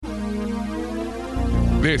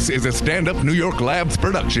This is a Stand Up New York Labs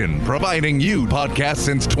production, providing you podcasts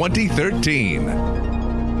since 2013.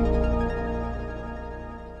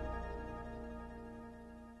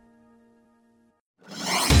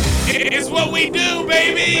 It's what we do,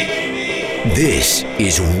 baby! This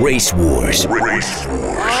is Race Wars. I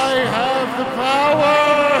have the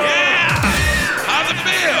power! Yeah! How's it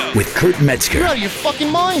feel? With Kurt Metzger. You're out of your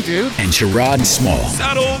fucking mind, dude. And Sherrod Small.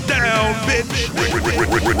 Settle down, bitch!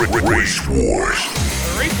 Race Wars.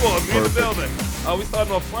 Race Wars, we in the building. We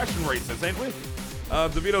starting off fresh and racist, ain't we?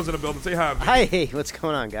 DeVito's in the building. Say hi. Hi, hey, what's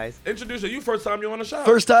going on, guys? Introduce you. First time you're on the show.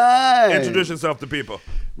 First time. Introduce yourself to people.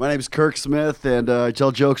 My name's Kirk Smith, and I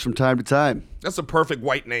tell jokes from time to time. That's a perfect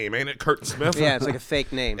white name, ain't it? Kurt Smith? Yeah, it's like a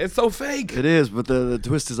fake name. It's so fake. It is, but the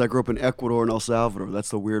twist is I grew up in Ecuador and El Salvador. That's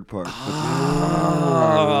the weird part.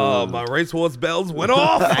 Oh, my Race Wars bells went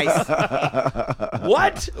off. Nice.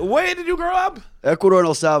 What? Where did you grow up? Ecuador and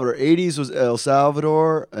El Salvador. 80s was El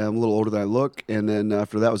Salvador. I'm a little older than I look. And then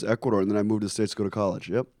after that was Ecuador, and then I moved to the States to go to college.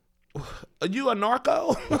 Yep. Are you a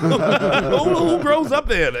narco? who grows up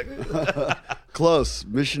there? Close.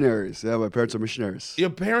 Missionaries. Yeah, my parents are missionaries. Your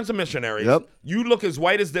parents are missionaries. Yep. You look as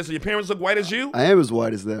white as this. Your parents look white as you? I am as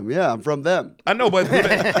white as them. Yeah, I'm from them. I know, but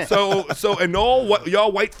so in all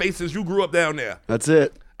y'all white faces, you grew up down there. That's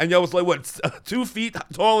it. And y'all was like, what, 2 feet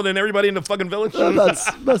taller than everybody in the fucking village?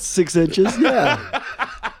 About 6 inches, yeah.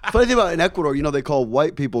 Funny thing about in Ecuador, they call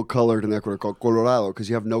white people colored in Ecuador, called colorado, because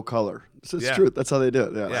you have no color. It's Yeah. true. That's how they do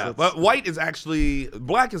it. Yeah. Yeah, but white is actually,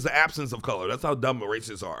 black is the absence of color. That's how dumb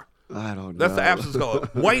racists are. I don't know. That's the absence of color.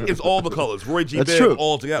 White is all the colors. Roy G. That's Biv true.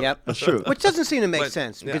 all together. Yep. That's true. Which doesn't seem to make But,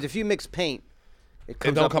 sense, because yeah. if you mix paint, it It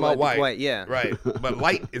comes don't up come out white. Yeah. Right. But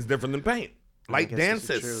light is different than paint. Light guess this is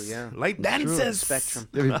dances. true, yeah. Light True. dances. Spectrum.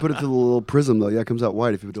 Yeah, if you put it through the little prism, though, it comes out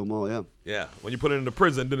white if you do them all, yeah. Yeah. When you put it into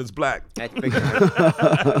prison, then it's black. That's big.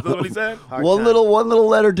 That's what he said? Hard One time. little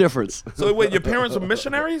letter difference. So wait, your parents were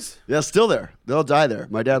missionaries? Yeah, still there. They'll die there.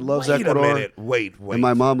 My dad loves Wait Ecuador. a minute. Wait. And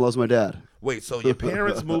my mom loves my dad. Wait, so your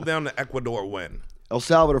parents moved down to Ecuador when? El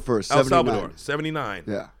Salvador first, El 79. Salvador, 79.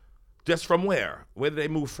 Yeah. Just from where? Where did they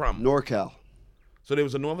move from? NorCal. So they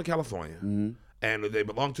was in Northern California, and they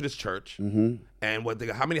belonged to this church. And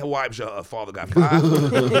how many wives your father got? 5?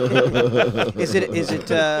 Is it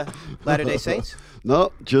Latter-day Saints?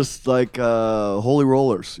 No, just like holy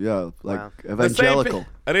rollers. Yeah, like Wow. evangelical.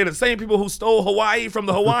 Are they the same people who stole Hawaii from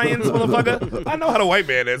the Hawaiians, motherfucker? I know how the white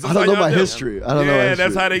man is. That's I don't how know my y'all do. history. I don't know my Yeah, history.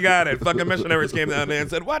 that's how they got it. Fucking missionaries came down there and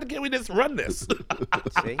said, why can't we just run this?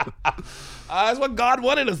 See? That's what God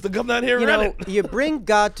wanted us to come down here and You run know, it. you bring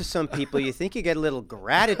God to some people, you think you get a little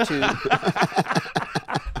gratitude.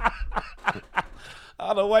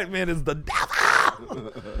 Oh, the white man is the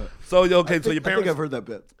devil. So your I think I've parents, heard that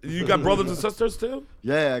bit. you got brothers and sisters too?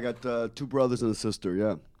 Yeah, I got 2 brothers and a sister.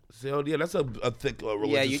 Yeah. So yeah, that's a thick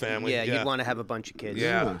religious family. You'd want to have a bunch of kids.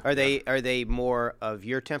 Yeah. Are they more of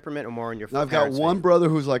your temperament or more on your? Now I've got parents' one faith? brother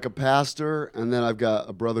who's like a pastor, and then I've got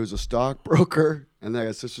a brother who's a stockbroker, and then I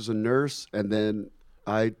got a sister's a nurse, and then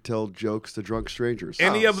I tell jokes to drunk strangers.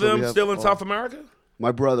 Any of So we them have still in all- South America? My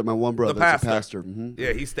one brother, The is a pastor. pastor. Mhm.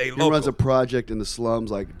 Yeah, he stayed He local. runs a project in the slums,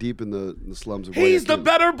 like deep in the slums. Of He's the Guayaquil.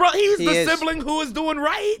 better bro. He's He the is. sibling who is doing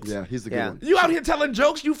right. Yeah, he's the good Yeah. one. You out here telling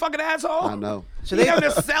jokes, you fucking asshole. I know. So You they, out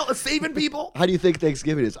there saving people. How do you think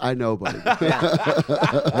Thanksgiving is? I know, buddy. that's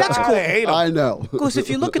I cool. hate him. I know. Because if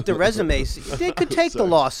you look at the resumes, they could take the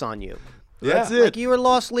loss on you. That's Yeah. it. Like you were a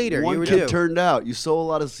lost leader. One you were kid due. turned out. You sow a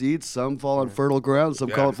lot of seeds. Some fall on fertile ground. Some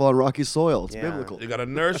Yeah. fall on rocky soil. It's Yeah. biblical. You got a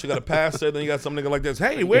nurse, you got a pastor, then you got some nigga like this.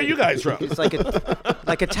 Hey, where are you guys from? It's like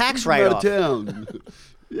a tax From out write-off. of town.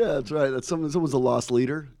 Yeah, that's right. That's someone's a lost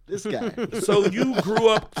leader. This guy. So you grew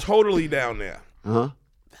up totally down there. Huh?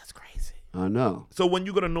 That's crazy. I know. So when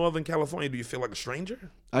you go to Northern California, do you feel like a stranger?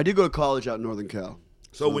 I did go to college out in Northern Cal.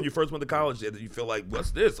 So when you first went to college, did you feel like, what's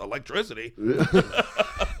this? Electricity?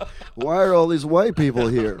 Why are all these white people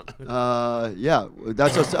here? Yeah,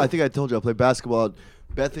 that's. I think I told you I played basketball at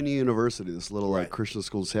Bethany University, this little Right. Christian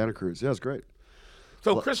school in Santa Cruz. Yeah, it's great.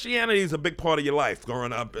 So Christianity is a big part of your life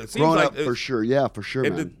growing up. It seems Growing like up, for sure. Yeah, for sure,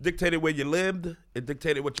 It man. dictated where you lived. It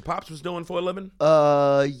dictated what your pops was doing for a living.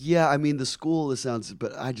 Yeah, I mean the school. This sounds,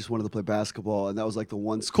 but I just wanted to play basketball, and that was like the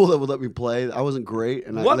one school that would let me play. I wasn't great,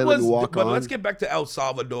 and they let me walk But on. let's get back to El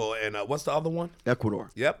Salvador and what's the other one? Ecuador.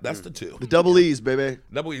 Yep, that's the two. The double E's, baby.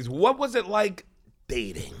 Double E's. What was it like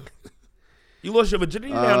dating? You lost your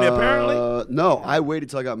virginity down there, apparently. No, I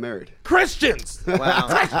waited till I got married. Christians. Wow.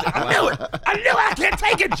 I knew it. I knew it. I can't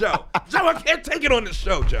take it, Joe. Joe, I can't take it on this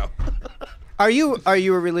show, Joe. Are you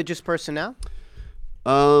a religious person now?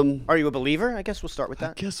 Are you a believer? I guess we'll start with I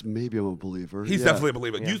that. guess maybe I'm a believer. He's Yeah. definitely a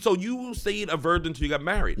believer. You stayed a virgin until you got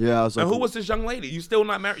married. Yeah, I was And like- who was this young lady? You still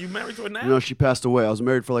not married? You married to her now? You know, she passed away. I was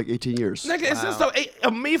married for like 18 years. Nigga, is this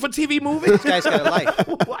a made-for-TV movie? This guy's got a life.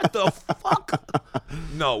 What the fuck?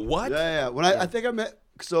 No, what? Yeah. When I think I met.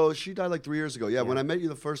 So she died like 3 years ago. Yeah, when I met you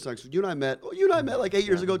the first time. So you and I met like 8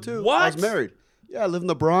 years ago too. What? I was married. Yeah, I live in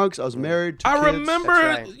the Bronx. I was married. 2 I kids. remember.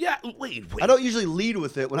 That's right. Yeah, wait. I don't usually lead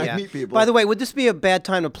with it when I Yeah. meet people. By the way, would this be a bad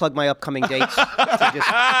time to plug my upcoming dates? To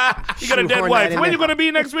just You got a dead shoehorn wife. that in When there. you gonna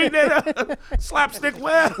be next week, nigga? Slapstick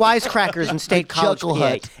where? Wisecrackers in State College Chuckle PA.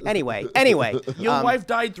 Hut. Anyway. Your wife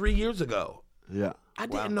died 3 years ago. Yeah. I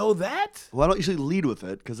didn't know that. Well, I don't usually lead with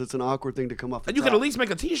it because it's an awkward thing to come off. And you could at least make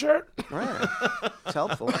a T-shirt. Right. It's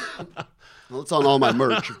helpful. Well, it's on all my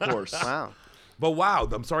merch, of course. Wow. But wow,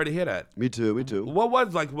 I'm sorry to hear that. Me too. Me too. What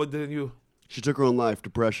was like? What did you? She took her own life.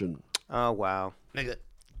 Depression. Oh, wow. Nigga,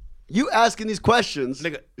 You asking these questions?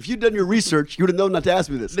 Nigga. If you'd done your research, you would have known not to ask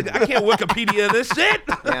me this. nigga, I can't Wikipedia this shit.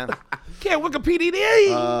 Yeah. Can't Wikipedia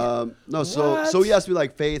this. No, so What? he asked me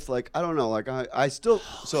like faith, like I don't know, like I still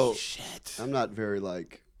so Shit. I'm not very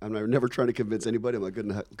like I'm never trying to convince anybody. I'm like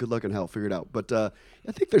good luck in hell, figure it out. But I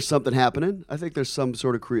think there's something happening. I think there's some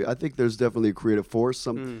sort of I think there's definitely a creative force.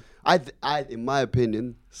 Some I in my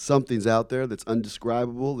opinion, something's out there that's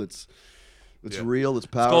undescribable. That's real. It's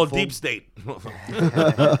It's powerful. called Deep State.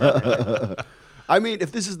 I mean,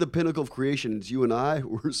 if this is the pinnacle of creation, it's you and I.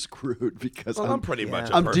 We're screwed because Well, I'm pretty much.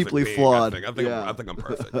 A I'm perfect deeply being, flawed. I think Yeah. I'm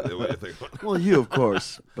perfect. What do you think? Well, you of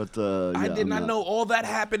course, but I yeah, did I'm not know all that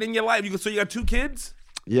happened in your life. So you got 2 kids?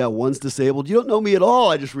 Yeah, one's disabled. You don't know me at all.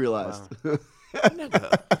 I just realized.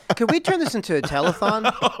 Could we turn this into a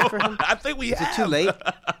telethon for him? I think we Is it have. too late?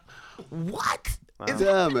 What?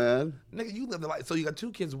 Yeah, man. Nigga, you live the life. So you got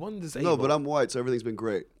 2 kids, one disabled. No, but I'm white, so everything's been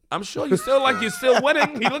great. I'm sure you still like you're still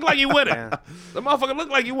winning. You look like you winning. The motherfucker look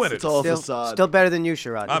like you winning. It's all a Still, facade. still better than you,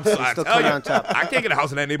 Sherrod. I'm You're sorry. I still tell coming you, on top. I can't get a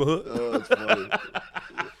house in that neighborhood. Oh, that's funny.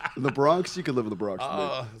 In the Bronx, you could live in the Bronx.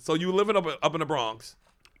 with me. So you living up in the Bronx.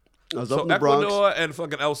 I was So up in the Bronx. Ecuador and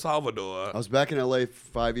fucking El Salvador. I was back in LA for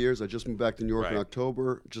 5 years. I just moved back to New York in Right.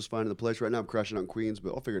 October. Just finding the place right now. I'm crashing out in Queens, but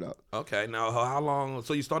I'll figure it out. Okay, now how long?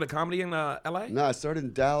 So you started comedy in L.A.? No, I started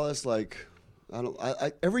in Dallas. Like,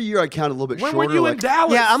 I every year I count a little bit When shorter. were you like, in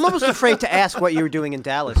Dallas? Yeah, I'm almost afraid to ask what you were doing in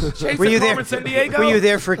Dallas. Were you there? in San Diego? Were you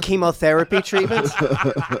there for chemotherapy treatments? No,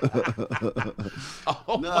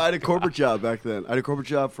 I had a corporate job back then. I had a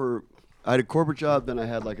corporate job, then I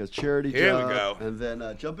had like a charity Here we job. go. And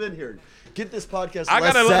then jump in here. Get this podcast. I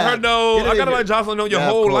less gotta let her sad. know. Get I in gotta here. let Jocelyn know your Yeah,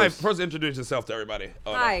 of whole course. life. First, introduce yourself to everybody.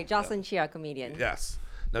 Oh, no. Hi, Jocelyn Chia, comedian. Yes.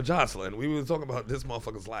 Now, Jocelyn, we were talking about this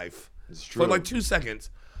motherfucker's life. It's For true. like 2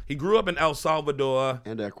 seconds. He grew up in El Salvador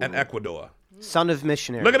And Ecuador. Son of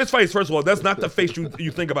missionary. Look at his face, first of all. That's not the face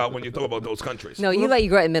you think about when you talk about those countries. No, you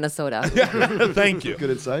grew up in Minnesota. Thank you.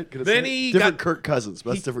 Good insight. Good Then insight. he different got- Kirk Cousins.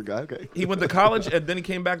 But that's a different guy. Okay. He went to college, and then he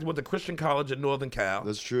came back to went to Christian College in Northern Cal.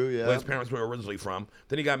 That's true, yeah. Where his parents were originally from.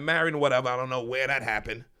 Then he got married and whatever. I don't know where that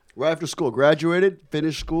happened. Right after school, graduated,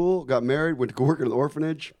 finished school, got married, went to go work in an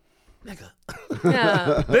orphanage.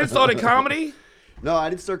 Yeah. Then started comedy. No, I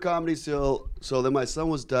didn't start comedy till so then my son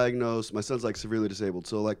was diagnosed. My son's like severely disabled.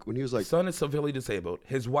 So like when he was like, Son is severely disabled.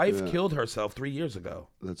 His wife Yeah. killed herself 3 years ago.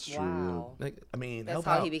 that's true. Wow. Like, I mean, That's help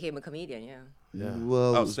how out. he became a comedian, yeah. Yeah.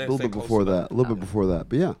 Well, Oh, it was stay- a little stay bit close before to that. A little bit before that.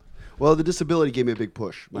 But yeah. Well, the disability gave me a big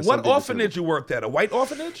push. My son What being orphanage disabled. you worked at? A white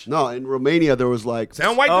orphanage? No, in Romania there was like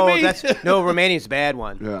Sound white Oh, to me? that's no. Romania's a bad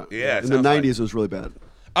one. yeah. Yeah, it In the sounds like- 90s it was really bad.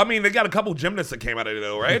 I mean, they got a couple gymnasts that came out of there,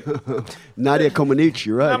 though, right? Nadia Comaneci,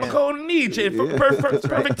 you're right. I'm calling Nietzsche for Perfect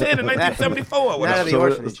 10 in 1974 or Not whatever. the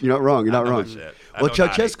orphanage. You're not wrong. You're not know wrong. shit. I Well, know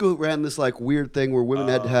Nadia. Ceausescu ran this like weird thing where women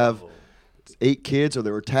had to have 8 kids or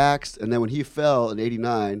they were taxed, and then when he fell in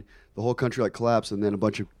 '89, the whole country like collapsed, and then a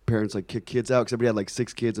bunch of parents like kicked kids out because everybody had like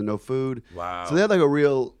 6 kids and no food. Wow. So they had like a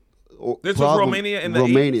real. This was problem. Romania in the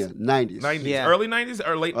Romania 80s? 90s. 90s. Yeah. Early 90s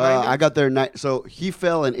or late 90s? I got there. So he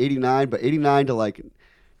fell in '89, but '89 to like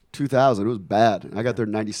 2000, it was bad. I got there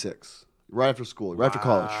in '96, right after school, right after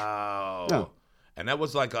college. Wow. Yeah. And that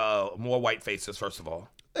was like more white faces, first of all.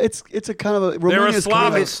 It's a kind of a They're a Romania's kind of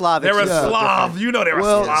Slavic. like- It's Slavic, They're a yeah. Slav. You know they're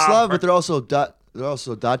well, a Slav. Slav, but they're also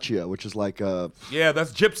Dacia, which is like Yeah,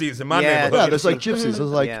 that's gypsies in my Yeah. neighborhood. yeah, there's like gypsies. There's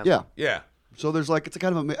like Yeah. yeah. Yeah. So there's like it's a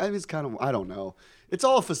kind of a I mean it's kind of I don't know. It's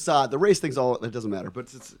all a facade. The race thing's all it doesn't matter,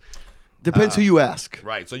 but it's Depends who you ask.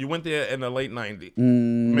 Right. So you went there in the late 90s.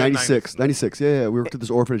 96. Yeah. We worked at this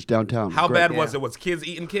orphanage downtown. How Great. bad was it? Was kids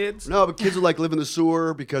eating kids? No, but kids would like live in the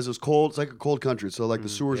sewer because it was cold. It's like a cold country. So like the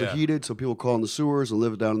sewers yeah. are heated, so people call in the sewers and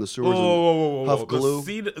live down in the sewers Whoa. and huff glue.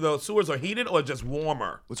 The sewers are heated or just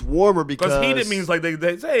warmer? It's warmer because heated means like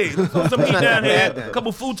they say, hey, let's throw some heat down here, a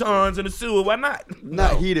couple futons in the sewer. Why not?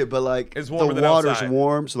 not heated, but like It's warmer the than water's outside.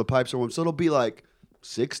 warm, so the pipes are warm. So it'll be like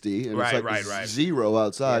 60 and Right, it's like right. 0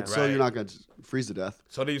 outside. So Right. you're not going to freeze to death.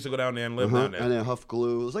 So they used to go down there and live down there. And then huff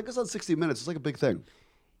glue. It's on 60 Minutes. It's like a big thing.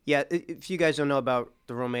 Yeah, if you guys don't know about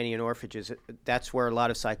the Romanian orphanages, that's where a lot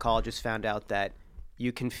of psychologists found out that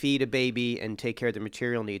you can feed a baby and take care of their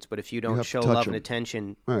material needs, but if you don't have to show touch love and them.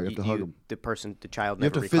 attention, Right, you have to hug 'em. the child You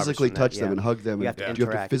have never to recovers physically from that. touch them Yeah. and hug them. You and have to you have to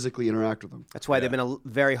interact. physically interact with them. That's why they've been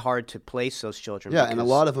very hard to place those children. Yeah, and a because-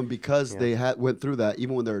 lot of them, because they went through that,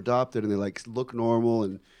 even when they're adopted and they like look normal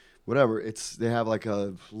and whatever, they have like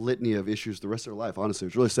a litany of issues the rest of their life. Honestly,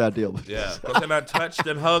 it's a really sad deal. Yeah, because they're not touched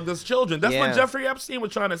and hugged as children. That's what Yeah. Jeffrey Epstein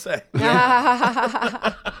was trying to say.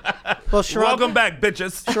 Well, Sherrod, Welcome back,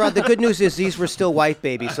 bitches. Sherrod, the good news is these were still white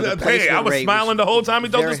babies. So the Hey, placement I was rate smiling the whole time he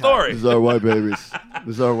told the very story. These are white babies.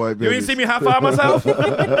 You ain't see me high five myself?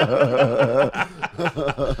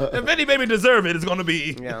 If any baby deserve it, it's going to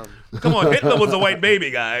be. Yeah. Come on, Hitler was a white baby,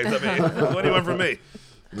 guys. I mean, what do you want from me?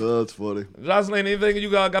 That's funny. Jocelyn, anything you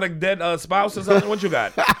got a dead spouse or something? What you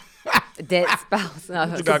got? Dead spouse. No,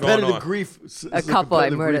 What you got going Competitive on? grief. a couple. I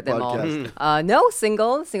murdered them all. No,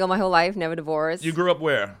 single my whole life, never divorced. You grew up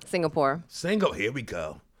where? Singapore. Single. Here we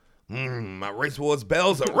go. My race wars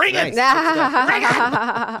bells are ringing.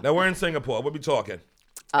 Nice. Now we're in Singapore. What we talking?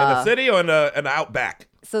 In the city or in the outback?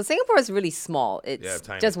 So Singapore is really small. It's Yeah,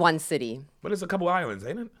 tiny. just one city. But it's a couple islands,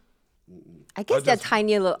 ain't it? I guess there are just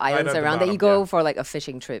tiny little islands at the around that you bottom, go yeah. for like a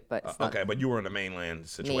fishing trip, but it's not. Okay, but you were in a mainland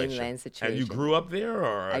situation. Mainland And you situation. grew up there,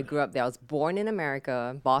 or? I grew up there. I was born in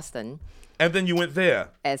America, Boston, And then you went there.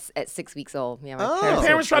 at 6 weeks old. Yeah, my Your parents,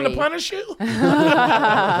 parents were trying to free. punish you? They're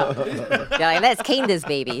like, let's cane this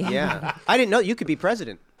baby. Yeah. I didn't know you could be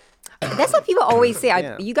president. That's what people always say.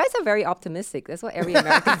 Yeah. You guys are very optimistic. That's what every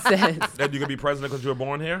American says. That you could be president because you were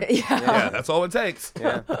born here? Yeah. That's all it takes.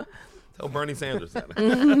 Yeah. Tell Bernie Sanders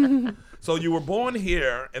that. So you were born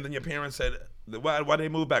here, and then your parents said, why they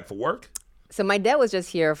move back? For work? So my dad was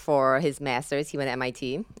just here for his master's. He went to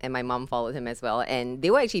MIT, and my mom followed him as well. And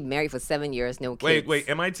they were actually married for 7 years, no kids. Wait,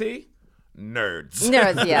 MIT? Nerds.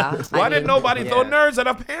 Nerds, yeah. Why I didn't mean, nobody throw yeah. nerds at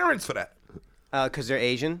our parents for that? Because they're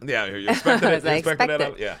Asian. Yeah, you expected it. as I You expected that?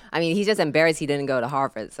 expected. Yeah. I mean, he's just embarrassed he didn't go to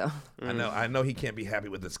Harvard. So, I know he can't be happy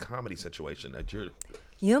with this comedy situation that you're.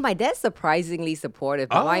 you know, my dad's surprisingly supportive,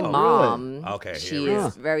 but my Oh, really? mom, Okay, she here we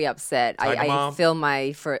is very upset. Tiger I mom? filmed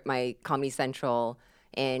my Comedy Central,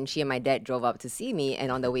 and she and my dad drove up to see me. And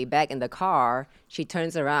on the way back in the car, she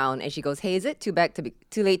turns around and she goes, "Hey, is it too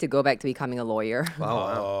late to go back to becoming a lawyer?"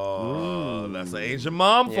 Oh, that's an Asian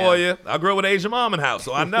mom for you. I grew up with an Asian mom in the house,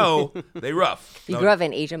 so I know they rough. You No- grew up with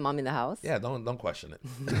an Asian mom in the house. Yeah, don't question it.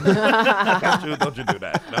 don't you do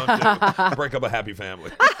that. Don't you break up a happy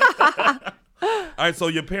family. All right, so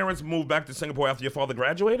your parents moved back to Singapore after your father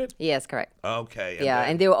graduated? Yes, correct. Okay. Yeah,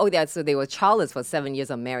 and they were so they were childless for 7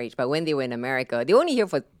 years of marriage. But when they were in America, they were only here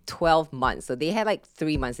for 12 months. So they had like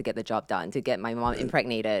 3 months to get the job done, to get my mom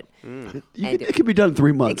impregnated. It can be done in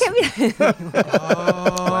 3 months.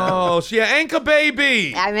 Oh, she an anchor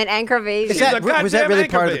baby. I'm an anchor baby. Is that, a was that goddamn really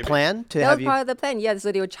anchor part of baby. the plan to That have was you? part of the plan. Yeah,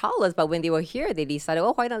 so they were childless, but when they were here, they decided,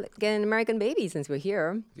 why not get an American baby since we're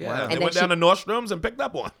here? Yeah, And they then went down to Nordstrom's and picked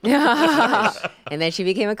up one. And then she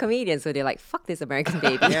became a comedian, so they're like, fuck this American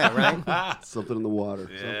baby. Yeah, right. Something in the water.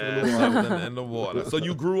 Something in the water. So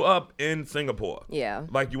you grew up in Singapore. Yeah.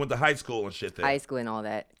 Like you went to high school and shit there. High school and all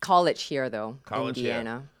that. College here, though. College here.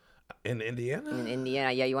 Indiana. In Indiana? In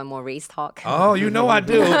Indiana. Yeah, you want more race talk? Oh, you know I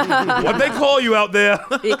do. What they call you out there?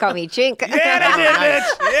 They call me Chink. Yeah, they did, bitch.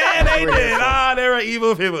 Yeah, they did. Ah, they're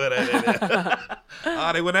evil people.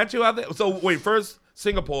 They went at you out there. So wait, first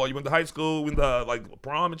Singapore. You went to high school, went to like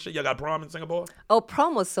prom and shit. You got prom in Singapore? Oh,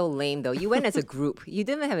 prom was so lame, though. You went as a group. You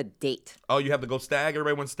didn't even have a date. Oh, you have to go stag.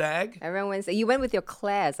 Everybody went stag. Everyone went. You went with your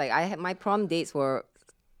class. Like I had my prom dates were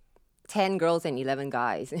 10 girls and 11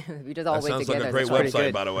 guys. We just all That went sounds together. like a great That's pretty website,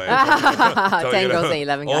 good. by the way. 10 girls and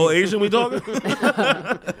 11 guys. All Asian we talking?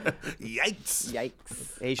 Yikes.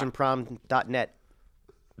 Yikes. AsianProm.net.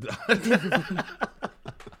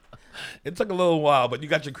 It took a little while, but you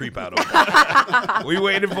got your creep out on it. We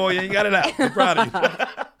waited for you. You got it out. We're proud of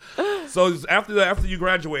you. So after you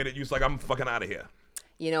graduated, you was like, I'm fucking out of here.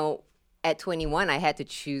 You know, at 21, I had to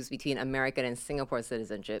choose between American and Singapore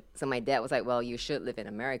citizenship. So my dad was like, well, you should live in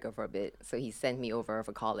America for a bit. So he sent me over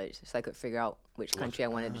for college so I could figure out which country I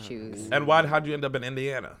wanted to choose. And how'd you end up in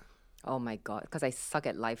Indiana? Oh my God, because I suck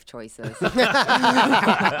at life choices.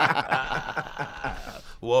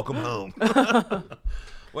 Welcome home.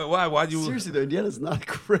 Wait, why'd you? Seriously, though, Indiana's not a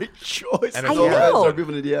great choice. And I it's know. Start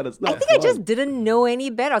people in Indiana. It's not I think I fun. just didn't know any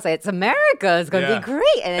better. I was like, it's America. It's going to be great.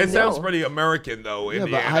 And it then sounds no. pretty American, though, Yeah,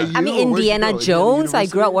 Indiana. but how you I mean, know? Where'd you Indiana go? Jones. I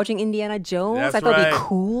grew up University? watching Indiana Jones. That's I thought it'd be right.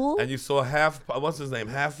 cool. And you saw what's his name?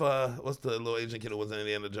 What's the little Asian kid who was in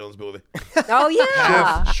Indiana Jones movie? Oh,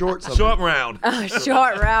 yeah. Short something. Short round.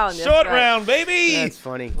 Short round. that's Short right. round, baby. That's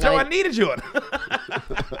funny. So I needed you.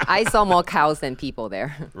 I saw more cows than people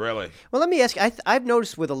there. Really? Well, let me ask you. I've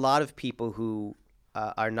noticed with a lot of people who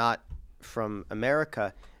are not from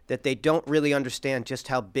America that they don't really understand just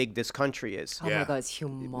how big this country is. Oh Yeah. my God, it's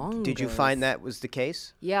humongous. Did you find that was the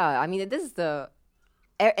case? Yeah, I mean, this is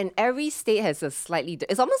and every state has a slightly,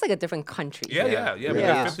 it's almost like a different country. Yeah. We Yeah.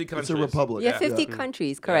 got 50 countries. It's a republic. Yeah, 50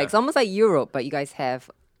 countries, correct. It's almost like Europe, but you guys have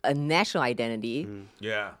a national identity.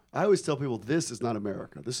 Yeah. I always tell people this is not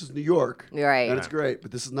America. This is New York. Right. And it's great, but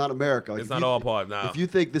this is not America. Like, It's if not you- all part, no. If you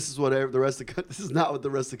think this is what the rest of the country, this is not what the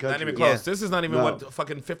rest of the Not country even is. close. This is not even No. what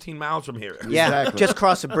fucking 15 miles from here. Yeah, Exactly. just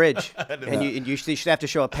cross a bridge, and you should have to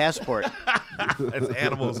show a passport. It's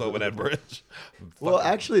animals over that bridge. Well,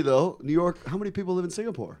 actually, though, New York, how many people live in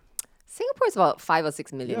Singapore? Singapore's about 5 or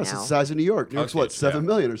 6 million Yeah, it's now. the size of New York. New York's Okay, what, 7 yeah.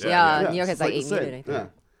 million or something? Yeah, New York has it's like the 8 same. million, I think. Yeah.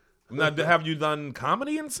 Now, have you done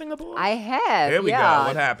comedy in Singapore? I have. Here we go. yeah.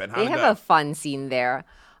 What happened? How'd They it have go? a fun scene there.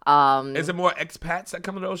 Is it more expats that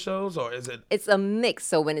come to those shows, or is it? It's a mix.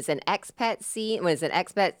 So when it's an expat scene, when it's an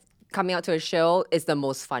expat coming out to a show, it's the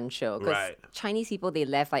most fun show. Because Right. Chinese people, they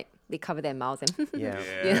laugh like, they cover their mouths and Yeah.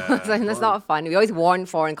 you know, so that's not fun. We always warn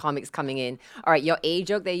foreign comics coming in. All right, your A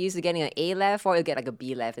joke they're used to getting an A laugh for, you'll get like a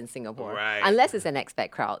B laugh in Singapore. Right. Unless it's an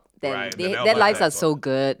expat crowd. Then Right, then they'll their like lives that are so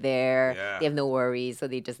good there. Yeah. They have no worries, so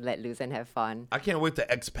they just let loose and have fun. I can't wait to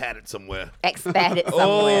expat it somewhere. Expat it Oh,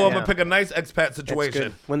 somewhere. I'm gonna pick a nice expat That's situation.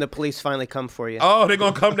 good. When the police finally come for you. Oh, they're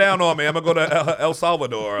gonna come down on me. I'm gonna go to El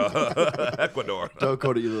Salvador, Ecuador. Don't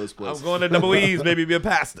go to either of those I'm places. going to Double E's, maybe be a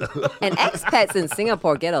pastor. And expats in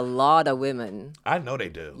Singapore get a lot of women. I know they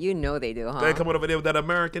do. You know they do, huh? They coming over there with that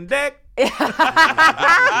American dick.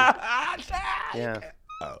 Yeah.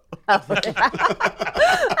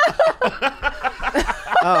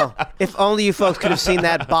 Oh, if only you folks could have seen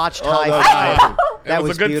that botched high five. That It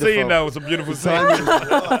was a good beautiful. scene, though. It was a beautiful scene.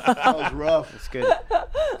 That was rough. It's good.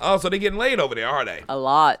 Oh, so they getting laid over there, are they? A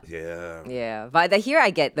lot. Yeah. Yeah, but here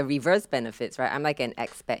I get the reverse benefits, right? I'm like an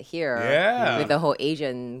expat here. Yeah. With the whole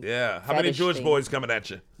Asian. Yeah. How many fetish Jewish thing. boys coming at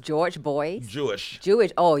you? George boys. Jewish.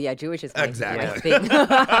 Jewish. Oh yeah, Jewish is my Exactly.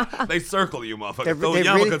 thing. They circle you, motherfucker. They're- Throwing they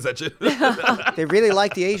really- yarmulkes at you. They really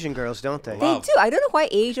like the Asian girls, don't they? They do. I don't know why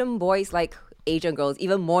Asian boys like Asian girls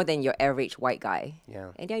even more than your average white guy. Yeah.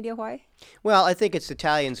 Any idea why? Well, I think it's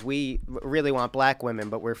Italians. We really want black women,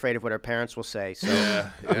 but we're afraid of what our parents will say. So,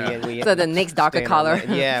 we So the next darker stay in our color.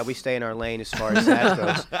 lane. Yeah, we stay in our lane as far as that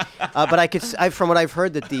goes. But from what I've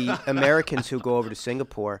heard, that the Americans who go over to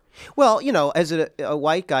Singapore, well, you know, as a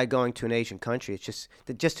white guy going to an Asian country, it's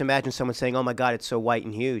just imagine someone saying, "Oh my God, it's so white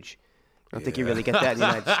and huge." I don't think you really get that in the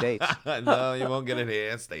United States. No, you won't get it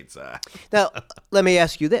here, stateside. Now, let me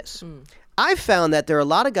ask you this. I've found that there are a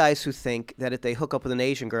lot of guys who think that if they hook up with an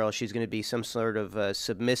Asian girl, she's going to be some sort of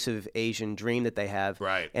submissive Asian dream that they have.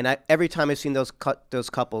 Right. And every time I've seen those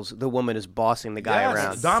couples, the woman is bossing the guy Yes,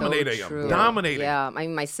 around. dominating So him. true. Dominating. Yeah, I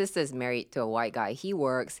mean, my sister's married to a white guy. He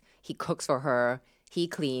works, he cooks for her, he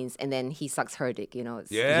cleans, and then he sucks her dick. You know,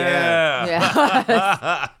 it's, Yeah.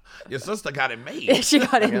 Yeah. Your sister got it made. She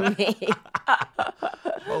got it made.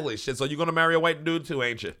 Holy shit. So you're going to marry a white dude too,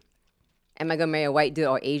 ain't you? Am I gonna marry a white dude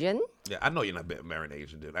or Asian? Yeah, I know you're not marrying an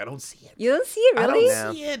Asian dude. I don't see it. You don't see it, I really?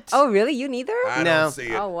 don't see it. Oh, really? You neither? I No. don't see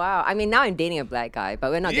it. Oh, wow. I mean, now I'm dating a black guy, but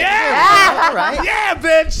we're not Yeah! All right. Yeah,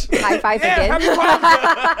 bitch! High five Yeah, again. happy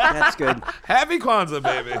Kwanzaa. That's good. Happy Kwanzaa,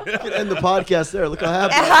 baby. End the podcast there. Look how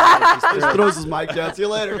happy he is. Just throws his mic down. See you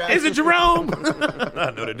later, guys. Is it Jerome?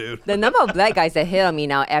 I know the dude. The number of black guys that hit on me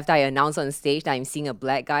now after I announce on stage that I'm seeing a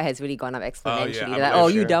black guy has really gone up exponentially. yeah, I They're like, believe oh,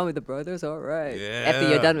 you sure. done with the brothers? All right. Yeah. After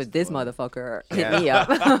you're done with this motherfucker, hit me up.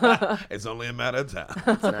 It's only a matter of time.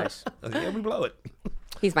 That's nice. Yeah, we blow it.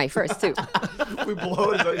 He's my first, too. We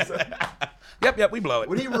blow it. Is what he said. Yep, we blow it.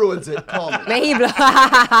 When he ruins it, call me. May he blow.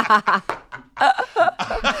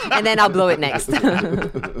 And then I'll blow it next.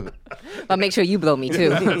 But make sure you blow me, too.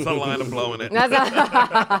 That's a line of blowing it.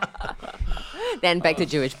 Then back to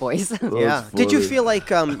Jewish boys. Yeah. Did you funny. feel like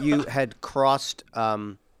you had crossed, I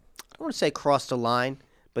don't want to say crossed a line,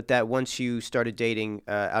 but that once you started dating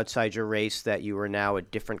outside your race, that you were now a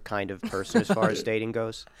different kind of person as far as dating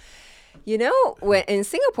goes? You know, when in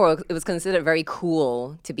Singapore, it was considered very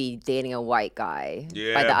cool to be dating a white guy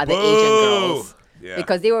by the other Asian girls. Yeah.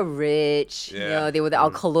 Because they were rich, Yeah. they were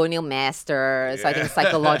our colonial masters. So I think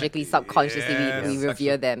psychologically, subconsciously, we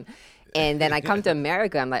revere them. And then I come to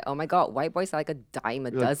America, I'm like, oh my God, white boys are like a dime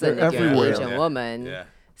a dozen they're if you're an everywhere. Asian woman. Yeah.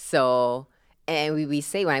 So, and we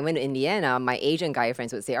say when I went to Indiana, my Asian guy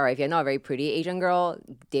friends would say, all right, if you're not a very pretty Asian girl,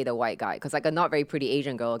 date a white guy. Because like a not very pretty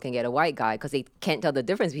Asian girl can get a white guy because they can't tell the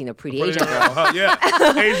difference between a pretty Asian girl Yeah.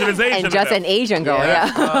 Asian is Asian. and just an Asian girl.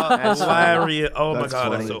 Yeah. Hilarious. Oh my That's God,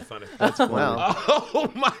 funny. that's so funny. That's funny. Wow.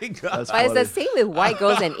 Oh my God. That's But it's the funny. same with white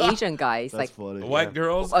girls and Asian guys. That's like funny. White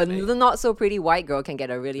girls. a not so pretty white girl can get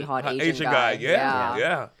a really hot Asian guy.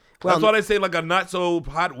 Yeah. Well, That's why they say like a not so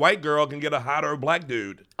hot white girl can get a hotter black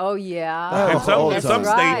dude. Oh yeah. In some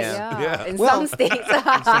Right, states. yeah. In Well- some states.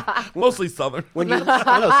 Mostly southern. When you, I know,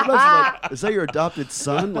 sometimes I'm like, is that your adopted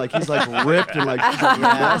son? Like he's like ripped and like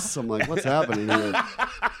yes. I'm like, what's happening here?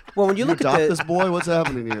 Well, when you You look adopt at this boy? What's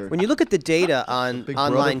happening here? when you look at the data on Big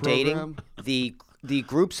Brother online dating, program? the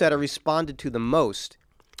groups that are responded to the most,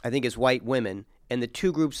 I think, is white women, and the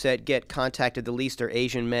two groups that get contacted the least are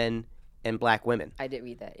Asian men and black women. I did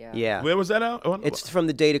read that. Yeah. Yeah. Where was that out? Oh, It's from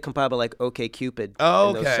the data compiled by like OkCupid. Oh,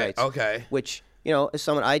 and those okay, sites, okay. Which, you know, as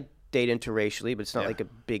someone I date interracially, but it's not like a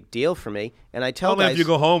big deal for me. And I tell only guys, if you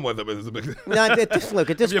go home with them. It's a big. no, look,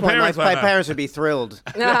 at this your point, parents my went out. parents would be thrilled.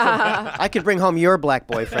 I could bring home your black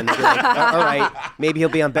boyfriend and be like, all right, maybe he'll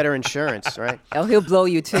be on better insurance, right? Oh, he'll blow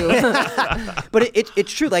you too. But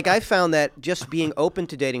it's true. Like, I found that just being open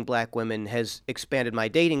to dating black women has expanded my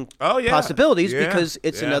dating Oh, yeah. possibilities Yeah. because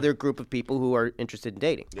it's Yeah. another group of people who are interested in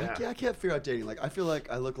dating. I can't figure out dating. Like I feel like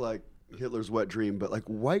I look like Hitler's wet dream, but like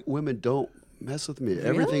white women don't mess with me.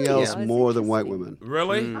 Everything else Yeah, that's more than white women.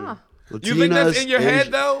 Really? Mm. You think that's Latinas, in your head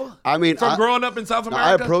Asian- though? I mean, from I- growing up in South No, I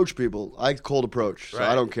America. approach people. I cold approach, so Right.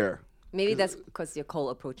 I don't care. Maybe that's because you're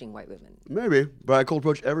cold approaching white women. Maybe, but I cold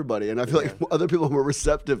approach everybody, and I feel like other people are more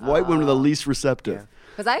receptive. White women are the least receptive.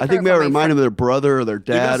 'Cause I've I think heard maybe I from my remind them of their brother or their You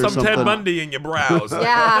got dad or some something. Ted Bundy in your brows.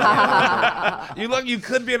 Yeah. You look. You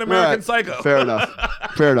could be an All American right, Psycho. Fair enough.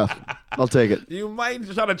 Fair enough. I'll take it. You might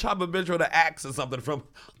try to chop a bitch with an axe or something from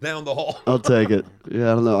down the hall. I'll take it.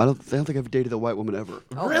 Yeah, I don't know. I don't think I've dated a white woman ever.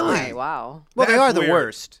 Oh, Really? my, wow. Well, they That's are the weird.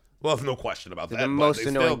 worst. Well, there's no question about They're that. the but most they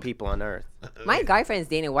annoying still- people on earth. My guy friend's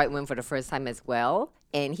dating a white woman for the first time as well.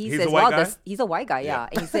 And he He's says, a white wow, guy? he's a white guy, yeah.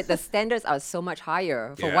 And he said the standards are so much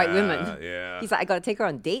higher for white women. Yeah. He's like, I got to take her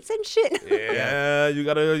on dates and shit. Yeah, you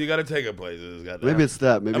gotta take her places. Goddamn. Maybe it's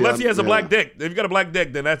that. Maybe Unless I'm- he has a yeah. black dick. If you got a black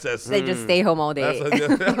dick, then that's us. They just stay home all day.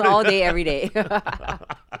 That's all day, every day.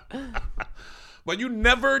 But you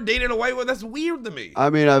never dated a white woman? That's weird to me. I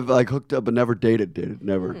mean, I've like hooked up but never dated.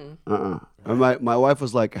 Never. And my wife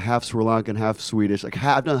was like half Sri Lankan, half Swedish. Like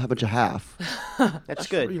half, I've done a bunch of half. That's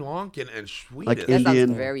Sri good. Lankan and Swedish. Like That sounds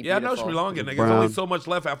Indian. very Yeah, I know beautiful. Sri Lankan. There's Brown. only so much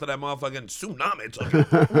left after that motherfucking tsunami took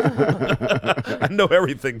it. I know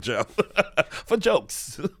everything, Joe. For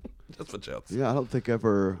jokes. Just for jokes. Yeah, I don't think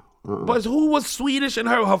ever. But who was Swedish and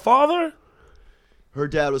her father? Her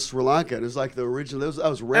dad was Sri Lankan. It was like the original. That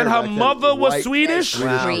was rare. And her back then. mother was White Swedish? Swedish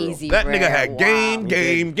girl. Crazy. That rare. nigga had Wow.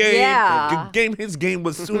 game. Yeah. His game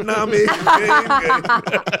was tsunami. game.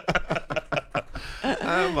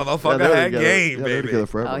 That motherfucker they were had together. game, Yeah, they were baby. together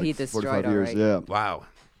forever. Oh, he like destroyed 45 years. alright. Yeah. Wow.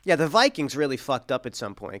 Yeah, the Vikings really fucked up at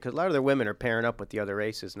some point because a lot of their women are pairing up with the other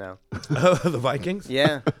races now. The Vikings?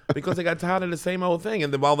 Yeah. Because they got tired of the same old thing.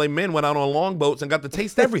 And then while they men went out on longboats and got to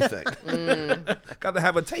taste everything. Got to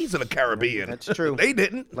have a taste of the Caribbean. That's true. They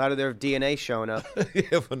didn't. A lot of their DNA showing up.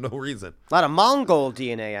 Yeah, for no reason. A lot of Mongol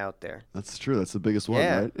DNA out there. That's true. That's the biggest one,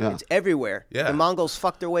 Yeah, right? Yeah. it's everywhere. Yeah. The Mongols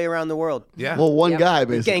fucked their way around the world. Yeah. Well, one Yep. guy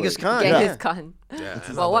basically. Genghis Khan. Genghis Yeah. Khan. Yeah.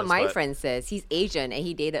 Well, what my But- friend says, he's Asian and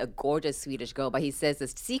he dated a gorgeous Swedish girl, but he says the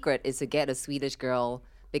secret is to get a Swedish girl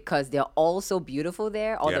because they're all so beautiful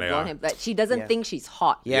there. All Yeah, the they blonde are. hair, but she doesn't Yeah. think she's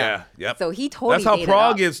hot. Yeah. Yep. So he totally That's how dated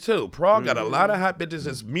Prague up. is too. Prague got a lot of hot bitches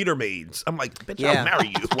as meter maids. I'm like, bitch, Yeah. I'll marry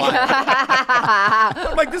you.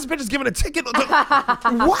 I'm like, this bitch is giving a ticket.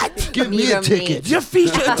 What? Give me Meter a ticket. maid. Your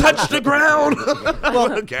feet should touch the ground.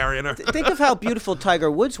 Carrying her. Think of how beautiful Tiger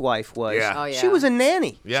Woods' wife was. Yeah. Oh, yeah. She was a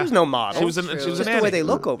nanny. Yeah. She was no model. She was, she was True. a Just the nanny. way they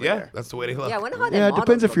look over Yeah, there. that's the way they look. Yeah, I wonder how that Yeah, it models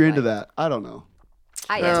depends if look you're into like. that. I don't know.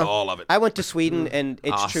 That's all of it. I went to Sweden, and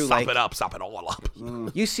it's true. Sop Like it up, sop it all up.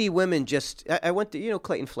 you see women just. I went to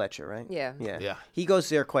Clayton Fletcher, right? Yeah. Yeah. He goes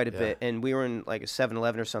there quite a bit, and we were in like a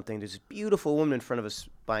 7-Eleven or something. There's this beautiful woman in front of us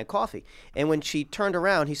buying coffee, and when she turned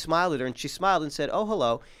around, he smiled at her, and she smiled and said, "Oh,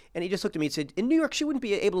 hello." And he just looked at me and said, "In New York, she wouldn't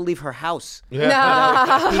be able to leave her house. No.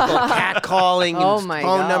 People catcalling Oh and my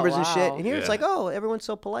phone God, numbers and wow. shit." And here it's Yeah. like, "Oh, everyone's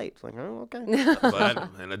so polite." It's like, "Oh, okay." But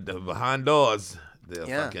and behind doors, they're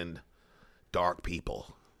Yeah. fucking dark people.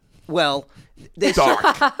 Well, they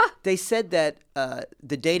they said that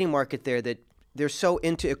the dating market there, that they're so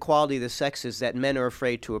into equality of the sexes that men are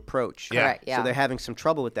afraid to approach. Correct, yeah. So they're having some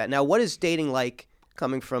trouble with that. Now, what is dating like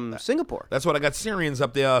coming from Singapore? That's what I got Syrians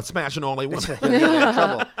up there smashing all they want.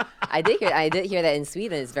 Trouble. I did hear that in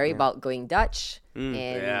Sweden it's very about going Dutch. And,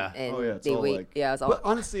 Yeah. and Oh yeah, it's they all wait. like. Yeah, it's all. But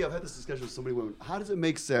honestly, I've had this discussion with so many women. How does it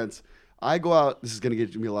make sense? I go out. This is gonna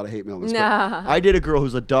get me a lot of hate mail. On this, but Nah. I date a girl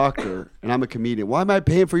who's a doctor, and I'm a comedian. Why am I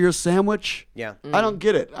paying for your sandwich? Yeah. I don't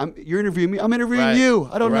get it. You're interviewing me. I'm interviewing Right. you.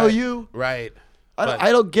 I don't know Right. you. Right.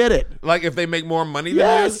 I don't get it. Like if they make more money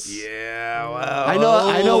Yes. than you? Yeah, well.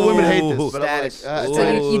 I know women hate this, but I'm like, Status. So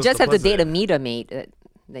Ooh, you just the have to pussy. date a meter mate.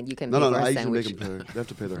 Then you can No, pay no, no. for I a usually make sandwich. them pay. They have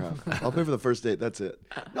to pay their half. I'll pay for the first date. That's it.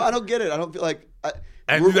 No, I don't get it. I don't feel like.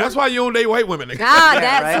 And that's why you don't date white women. Ah,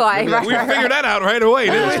 that's right? why. We figured that out right away,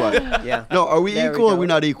 didn't we? That's why. Yeah. No, are we There we equal or are go. we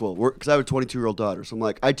not equal? Because I have a 22-year-old daughter, so I'm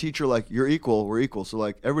like, I teach her like, you're equal, we're equal. So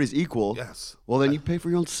like, everybody's equal. Yes. Well, then you pay for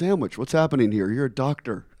your own sandwich. What's happening here? You're a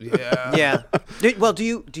doctor. Yeah. Yeah. Do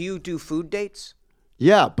you do food dates?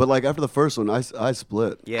 Yeah, but like after the first one, I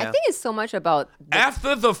split. Yeah. I think it's so much about.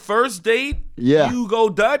 After the first date, Yeah. you go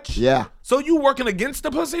Dutch? Yeah. So you working against the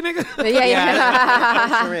pussy, nigga?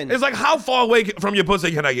 Yeah. You're in. It's like, how far away from your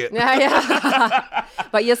pussy can I get? Yeah.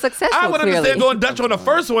 But you're successful. I would clearly. understand going Dutch on the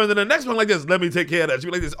first one, and then the next one like this. Let me take care of that. She'd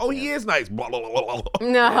be like this. Oh, he is nice. Blah, blah, blah, blah, blah.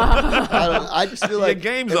 No. I just feel Your like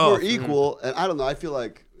game's if off. we're equal, and I don't know, I feel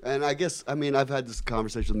like, and I guess, I mean, I've had this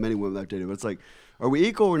conversation with many women that I've dated, but it's like, are we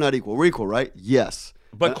equal or not equal? We're equal, right? Yes.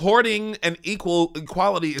 But courting and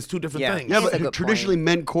equality is two different Yeah. things. Yeah, That's a but good traditionally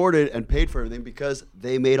men courted and paid for everything because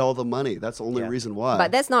they made all the money. That's the only Yeah. reason why.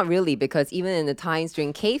 But that's not really, because even in the times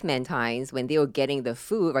during caveman times when they were getting the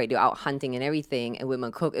food, right, they were out hunting and everything, and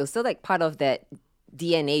women cook, it was still like part of that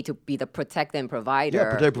DNA to be the protector and provider.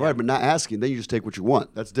 yeah, protect, provide, but not asking. Then you just take what you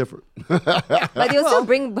want. That's different. But they'll still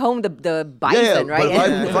bring home the bison, right?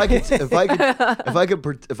 But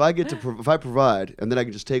if I provide and then I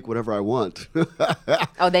can just take whatever I want.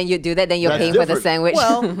 Oh, then you do that. Then you're That's paying for the different. sandwich.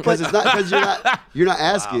 Well, Because it's not because you're not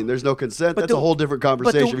asking. There's no consent. That's the- a whole different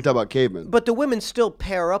conversation. If you talk about cavemen. But the women still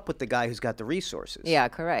pair up with the guy who's got the resources. yeah,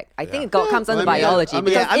 correct. I think it comes I under mean, biology I mean,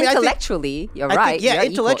 because I mean, I think- intellectually, you're I right. think, yeah, you're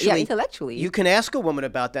equal. intellectually, Yeah, intellectually. you can ask a woman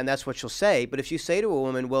about that, and that's what she'll say. But if you say to a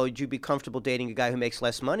woman, "Well, would you be comfortable dating a guy who makes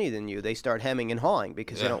less money than you?" They start hemming and hawing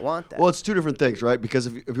because they don't want that. Well, it's two different things, right? Because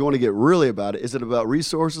if you want to get really about it, is it about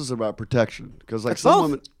resources or about protection? Because like It's some both.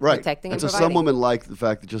 women, right? Protecting and and so some providing. women like the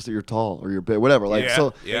fact that just that you're tall or you're big, whatever. Like Yeah,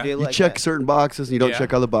 so, yeah. They do you like check that. certain boxes and you don't Yeah.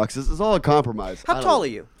 check other boxes. It's all a compromise. How tall are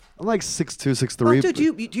you? I'm like 6'2", 6'3". Oh,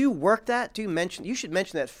 dude, do you work that? Do you mention? You should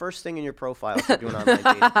mention that first thing in your profile if you're doing online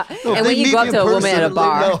dating. No, if And they when you meet go me up in to a woman person, at a I'm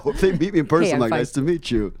bar. like, no, if they meet me in person, Hey, I'm I'm like, fine. nice to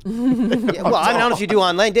meet you. Yeah, well, I don't know if you do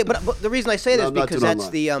online dating, but the reason I say that No, is I'm not because doing that's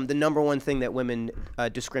online. the number one thing that women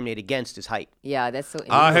discriminate against is height. yeah, that's so.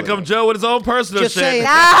 Here come Joe with his own personal Just shit. saying.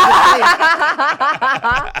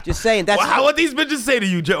 Just saying. That's Well, what these bitches say to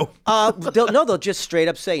you, Joe? they'll just straight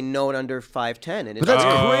up say no one under 5'10", and But that's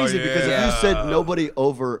Oh, crazy because if yeah. you said nobody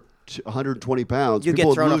over 120 pounds, you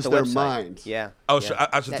people get thrown would off lose the their website. minds. Yeah. Oh, yeah.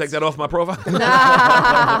 I should take that off my profile?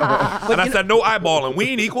 And I said, no eyeballing. We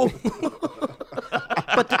ain't equal.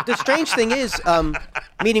 But the strange thing is,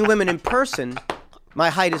 meeting women in person, my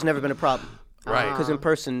height has never been a problem. Right. Because in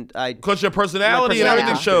person, Because your personality and My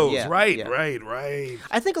everything personality. shows. Yeah, Right, yeah. right.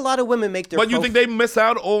 I think a lot of women make their. But you think they miss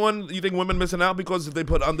out on? You think women missing out because if they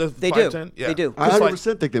put under They do. 5'10"? Yeah. They do. I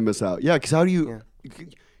 100% think they miss out. Yeah, because how do you,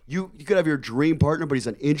 you could have your dream partner, but he's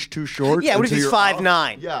an inch too short. Yeah, what if until he's you're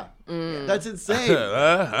 5'9"? Yeah, that's insane. You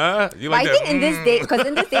But like I that? think in this day, because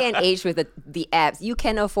in this day and age with the apps, you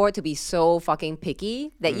can afford to be so fucking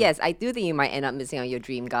picky that yes, I do think you might end up missing on your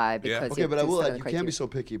dream guy because Okay, you're but I too will stuck add, on you the can't be criteria. so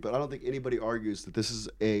picky, but I don't think anybody argues that this is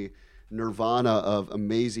a nirvana of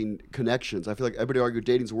amazing connections. I feel like everybody argues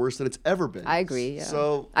dating's worse than it's ever been. I agree. Yeah.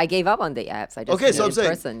 So I gave up on the apps. I just okay, did so it I'm in saying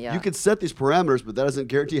person, yeah. you can set these parameters, but that doesn't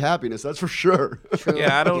guarantee happiness. That's for sure. True.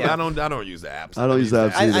 Yeah, I don't Yeah. use the apps. I don't use the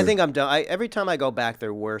apps I either. think I'm done. Every time I go back,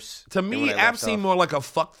 they're worse. To than me, when I left apps seem off. more like a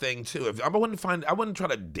fuck thing too. If I wouldn't try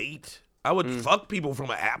to date. I would fuck people from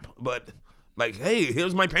an app, but Like, hey,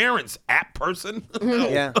 here's my parents, app person.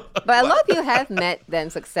 Yeah. But a lot of people have met them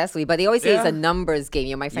successfully, but they always say it's Yeah. a numbers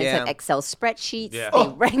game. My friends Yeah. had Excel spreadsheets. Yeah. They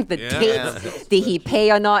rank the Yeah. dates. Did he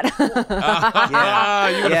pay or not? You would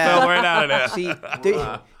have Yeah. fell right out of there. See,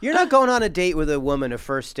 you're not going on a date with a woman, a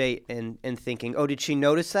first date, and thinking, oh, did she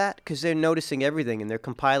notice that? Because they're noticing everything and they're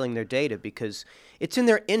compiling their data because it's in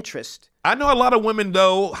their interest. I know a lot of women,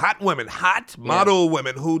 though, hot model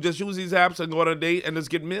women, who just use these apps and go on a date and just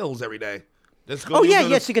get meals every day. Just go Oh, use yeah, it.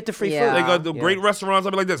 yes, you get the free Yeah. They food. go to Yeah. great restaurants.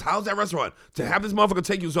 I'll be like this. How's that restaurant? To have this motherfucker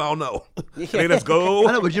take you, so I'll know. They just go.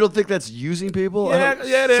 I know, but you don't think that's using people? Yeah,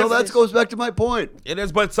 yeah, it So is. that goes back to my point. It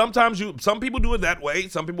is, but sometimes some people do it that way.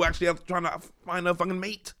 Some people actually have to try to find a fucking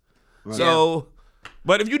mate. So,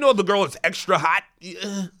 but if you know the girl is extra hot,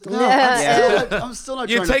 I'm still not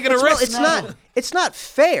you're trying taking a to, risk. It's not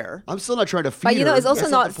fair. I'm still not trying to feed But you know, her. it's also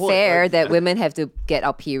That's not the point. fair Like, that women have to get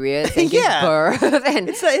our periods and give Yeah. birth and,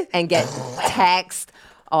 It's like- and get taxed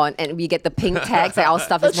on, and we get the pink tax. Like our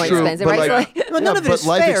stuff is more true, expensive, but right? So like- like, Well, none of it but is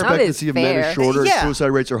life fair. None of it is expectancy of men is fair. shorter. Yeah. Suicide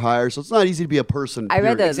rates are higher, so it's not easy to be a person. I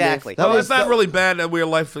read period. Exactly. That Well, was it's not really bad that we're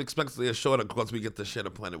life expectancy is shorter because we get to share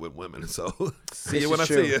the planet with women. So see This you when I is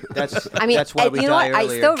true. see you. That's I mean, that's why and we you know die what?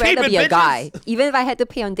 earlier. I still Keep rather it, be a bitches. guy. Even if I had to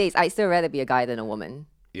pay on dates, I still rather be a guy than a woman.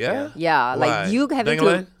 Yeah. Yeah, Why? like you having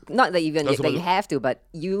Ding-a-ling? to, not that even That's that what you it- have to, but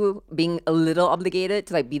you being a little obligated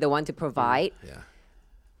to like be the one to provide. Yeah.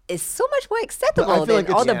 Is so much more acceptable feel than like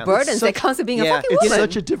all it's- the yeah. burdens that such- comes to being a yeah, fucking It's woman.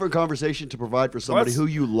 such a different conversation to provide for somebody What's- who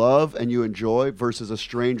you love and you enjoy versus a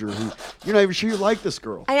stranger who you're not even sure you like this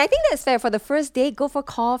girl. And I think that's fair. For the first date, go for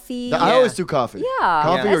coffee. I always do coffee. Yeah,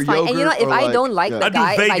 Coffee that's or fine. yogurt. And you know, if or I don't like yeah. the I do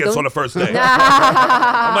guy, if I Vegas don't- on the first day.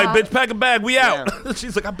 I'm like, bitch, pack a bag. We out.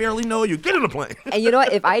 She's like, I barely know you. Get in the plane. And you know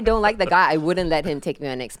what? If I don't like the guy, I wouldn't let him take me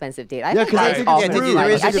on an expensive date. I Yeah, think 'cause I that's think awful. it's rude. Like,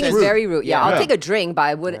 There is I think it's it's very rude. Yeah, Yeah. I'll take a drink, but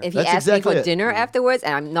I would if he That's asked me exactly for it. dinner afterwards,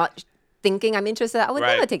 and I'm not thinking I'm interested, I would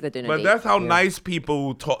never take the dinner But date. that's how nice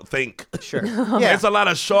people think. Sure. Yeah. There's a lot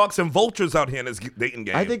of sharks and vultures out here in this dating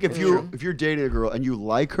game. I think if you're dating a girl and you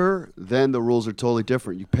like her, then the rules are totally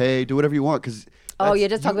different. You pay, do whatever you want because. Oh, you're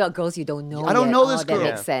just talking about girls you don't know. I don't yet. know this Oh, girl. That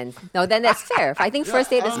makes sense. No, then that's fair. I think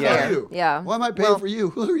first date is fair. Yeah. Why am I paying for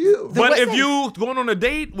you? Who are you? But if you going on a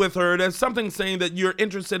date with her, there's something saying that you're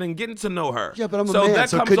interested in getting to know her. Yeah, but I'm a so man,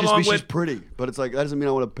 that so it comes could just along be she's with. pretty. But it's like that doesn't mean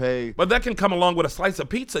I want to pay. But that can come along with a slice of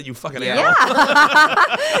pizza, you fucking Yeah.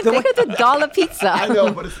 animal. Take her to dollar pizza. I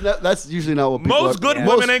know, but it's not, that's usually not what people. Most good most-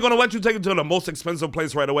 women ain't gonna let you take it to the most expensive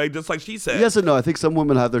place right away, just like she said. Yes and no. I think some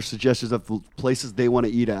women have their suggestions of places they want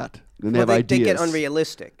to eat at, and they Well, have ideas. they get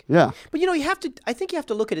unrealistic. Yeah. But you know, I think you have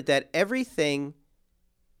to look at it that everything,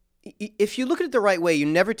 if you look at it the right way, you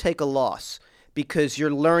never take a loss because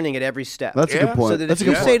you're learning at every step. That's a Yeah. good point. So that That's if a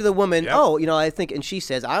you good say point. to the woman, Yep. oh, you know, I think, and she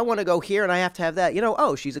says, I want to go here and I have to have that, you know,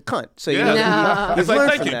 oh, she's a cunt. So you Yeah. know, No. you've It's like, learned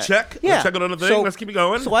thank from you, that. check. Yeah. Let's check another thing. So- Let's keep it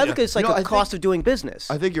going. So I look at it as like You know, a I cost think- of doing business.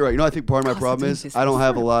 I think you're right. You know, I think part of my Cost of problem doing is business. I don't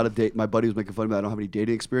have a lot of date. My buddy was making fun of me. I don't have any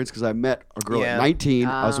dating experience because I met a girl Yeah. at 19.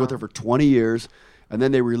 I was with her for 20 years, and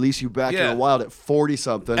then they release you back in Yeah. the wild at 40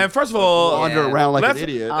 something. And first of all, wander around like that's, an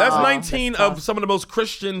idiot. That's Oh, 19 that's of tough. some of the most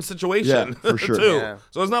Christian situation, Yeah, for sure. too. Yeah.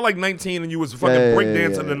 So it's not like 19 and you was fucking Yeah,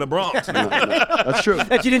 breakdancing yeah. in the Bronx. That's true.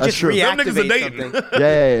 that you didn't That's just true. Them niggas are reactivate dating. something.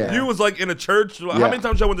 Yeah. You was like in a church. How Yeah. many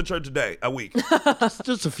times y'all went to church a day? A week?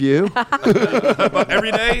 Just a few.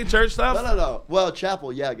 Every day church stuff? No. Well,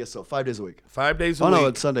 chapel, yeah, I guess so. 5 days a week. 5 days a Oh, week. no,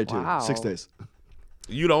 it's Sunday too. Wow. 6 days.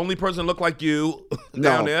 You the only person look like you No.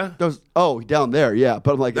 down there? Down there, yeah.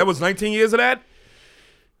 But I'm like, That was 19 years of that?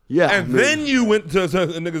 yeah. And I mean, then you went to the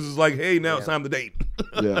niggas is like, hey, now it's time to date.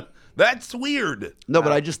 yeah. That's weird. No,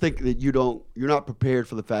 but I just think that you're not prepared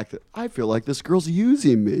for the fact that I feel like this girl's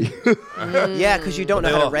using me. Yeah, because you don't know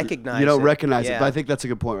how to Well, recognize you don't it. recognize it. Yeah. But I think that's a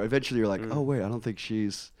good point. Eventually, you're like, oh wait, I don't think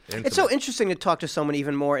she's. It's so interesting to talk to someone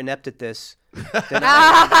even more inept at this than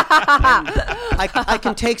I am. I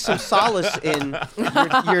can take some solace in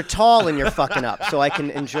you're tall and you're fucking up, so I can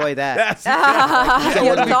enjoy that. That You're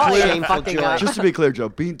wouldn't be tall and you're shameful fucking joy. up. Just to be clear, Joe,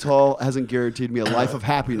 being tall hasn't guaranteed me a life of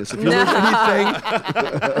happiness. If you learn anything,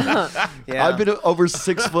 Yeah. I've been over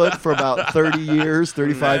 6 foot for about 30 years,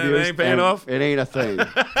 35 Nah, it years. ain't paying and off. It ain't a thing.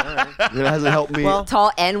 It hasn't helped me. Well,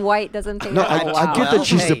 Tall and white doesn't pay. no, off. I Oh, wow. get that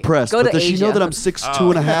she's Hey, depressed, go but to does she know Asia. that I'm 6'2"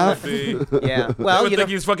 and a half? See? yeah. I Well, would you know, think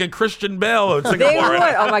he's fucking Christian Bell in They Singapore. would.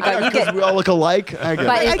 Oh my god, you get. We all look alike. I get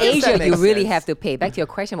But it. I in guess that Asia, you makes really sense. have to pay. Back to your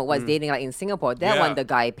question about what's dating like in Singapore, that Yeah. one the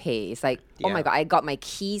guy pays. Like, oh Yeah. my god, I got my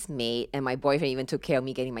keys made, and my boyfriend even took care of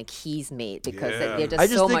me getting my keys made because Yeah. they're just I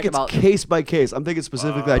just so think much it's about. case by case. I'm thinking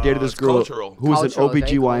specifically, I dated this it's girl cultural. who was an Cultural, very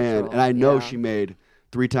OBGYN, cultural, and I know yeah. she made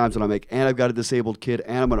 3 times what I make, and I've got a disabled kid,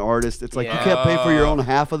 and I'm an artist. It's like you can't pay for your own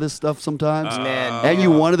half of this stuff sometimes. Man. And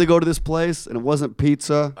you wanted to go to this place, and it wasn't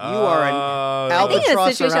pizza. You are an I think in a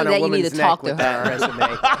albatross situation around that a you need woman's to neck talk to with that her.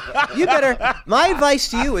 resume. You better. My advice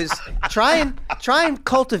to you is try and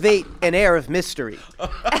cultivate an air of mystery,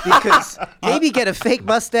 because maybe get a fake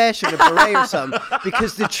mustache and a beret or something.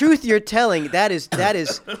 Because the truth you're telling, that is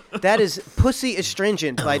pussy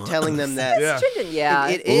astringent by telling them that. Yeah. Stringent, yeah.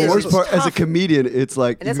 It The is. worst It's part, as a tough. comedian, it's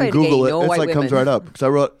like And that's you why can you're Google getting it. no It's white like comes women. right up because I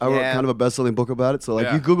wrote Yeah. kind of a best-selling book about it. So like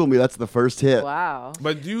Yeah. you Google me, that's the first hit. Wow.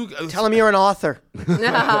 But you Tell them you're an author.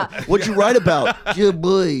 What'd you write about? Yeah,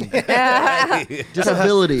 boy.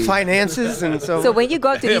 Disability. Finances and so. So when you go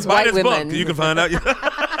out to yeah, these buy white this women, book. You can find out.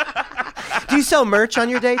 Do you sell merch on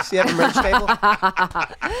your dates? Do you have a merch table?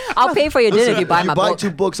 I'll pay for your dinner if you buy if you my buy book.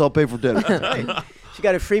 2 books, I'll pay for dinner. She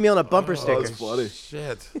got a free meal and a bumper sticker. That's funny.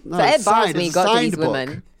 Shit. No, So at it's bars, signed. when you It's go a to these signed book.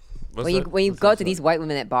 women, What's when you that? go to these white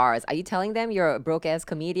women at bars, are you telling them you're a broke ass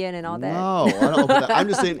comedian and all that? No, I don't know about that. I'm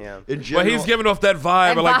just saying in Well, general. he's giving off that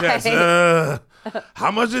vibe like that. How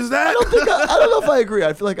much is that? I don't know if I agree.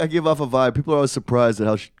 I feel like I give off a vibe. People are always surprised at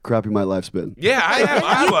how crappy my life's been. Yeah, I am.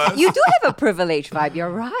 I was. You do have a privileged vibe. You're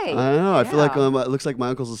right. I don't know. I feel like Yeah. it looks like my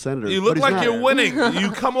uncle's a senator. You but look he's like not. you're winning. You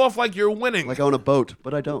come off like you're winning. Like I own a boat,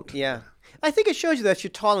 but I don't. Yeah. I think it shows you that if you're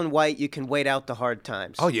tall and white, you can wait out the hard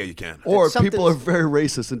times. Oh yeah, you can. Or Something's- people are very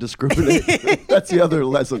racist and discriminate. That's the other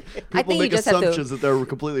lesson. People think you make just have to- assumptions that they're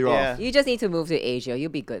completely Yeah. off. You just need to move to Asia. You'll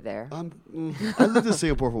be good there. I lived in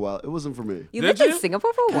Singapore for a while. It wasn't for me. You Did lived in you?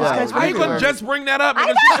 Singapore for a while. guy's I ain't gonna everywhere. just bring that up.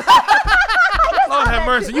 Nigga. Lord have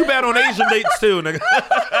mercy. You bad on Asian dates too, nigga.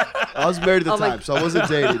 I was married at the my- time, so I wasn't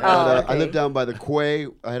dating. But, Oh, I okay. lived down by the quay.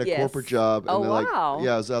 I had a Yes. corporate job. Oh, and they're wow. Like,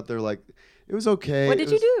 yeah, I was out there like, it was okay. What did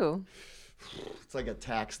you do? It's like a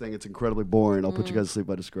tax thing. It's incredibly boring. I'll put you guys to sleep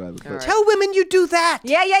by describing it. But Tell women you do that.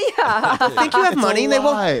 Yeah. Think you have money and they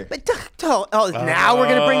lie. won't. But now we're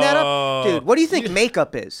gonna bring that up, dude. What do you think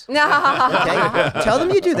makeup is? Okay, tell them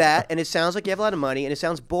you do that, and it sounds like you have a lot of money, and it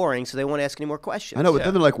sounds boring, so they won't ask any more questions. I know, but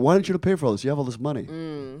then they're like, why didn't you pay for all this? You have all this money.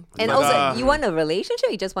 And But, also, you want a relationship?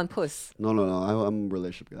 Or you just want puss? No. I'm a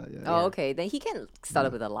relationship guy. Yeah. Oh, okay. Then he can start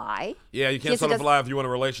up with a lie. Yeah, you can't Yes, start off because- live if you want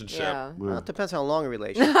a relationship. Yeah. Well, it depends how long a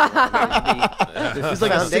relationship. It's It's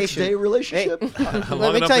like a 6-day relationship. Long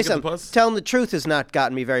Let me enough tell you to get the something. puss? Telling the truth has not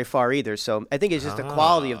gotten me very far either. So I think it's just the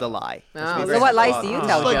quality of the lie. Oh, so what lies do you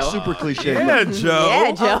tell, It's like Joe? super cliche. Yeah, Joe.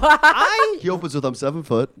 Yeah, Joe. He opens with, I'm 7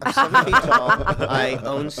 foot. I'm 7 feet tall. I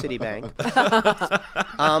own Citibank.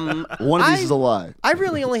 One of these is a lie. I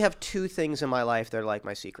really only have 2 things in my life that are like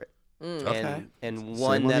my secret. Okay. And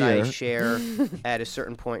one on that the I air. share at a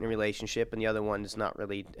certain point in a relationship, and the other one is not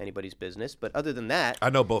really anybody's business. But other than that, I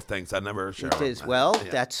know both things. I never share. it them. is, well,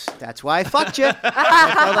 that's why I fucked you.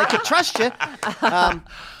 I like to trust you.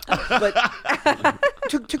 But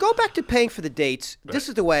to go back to paying for the dates, this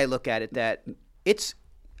is the way I look at it. That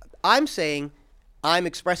I'm saying I'm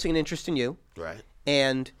expressing an interest in you. Right.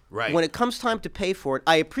 And Right. when it comes time to pay for it,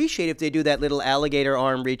 I appreciate if they do that little alligator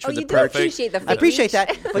arm reach for Oh, the you do perch. appreciate the I fake appreciate reach.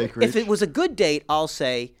 that. But Fake if reach. it was a good date, I'll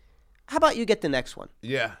say, how about you get the next one?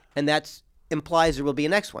 Yeah. And that implies there will be a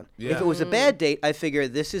next one. Yeah. If it was a bad date, I figure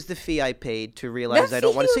this is the fee I paid to realize The I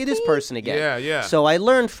don't fee want to you see this paid? person again. Yeah, yeah. So I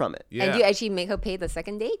learned from it. Yeah. And do you actually make her pay the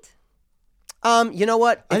second date? You know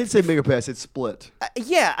what? I didn't say make a pass. It's split.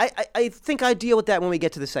 Yeah, I think I deal with that when we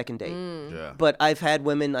get to the second date. Yeah. But I've had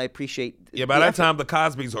women I appreciate. Yeah, by that time the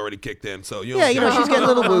Cosby's already kicked in, so you. Yeah, don't you know, care. she's getting a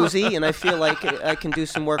little woozy, and I feel like I can do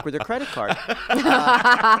some work with her credit card.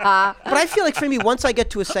 But I feel like for me, once I get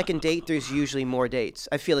to a second date, there's usually more dates.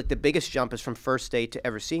 I feel like the biggest jump is from first date to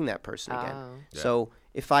ever seeing that person again. So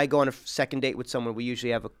if I go on a second date with someone, we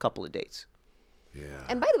usually have a couple of dates. Yeah.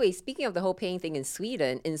 And by the way, speaking of the whole paying thing in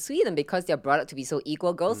Sweden, because they're brought up to be so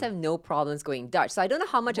equal, girls have no problems going Dutch. So I don't know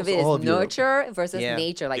how much of it all is of Europe. nurture versus Yeah.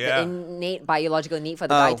 nature, like Yeah. the innate biological need for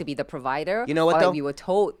the guy Oh. to be the provider. You know what, or though? Like we were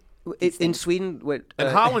told. these In things. Sweden, what, And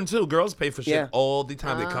Holland too. Girls pay for shit Yeah. all the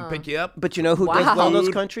time. They come pick you up. but you know who does Wow. well in those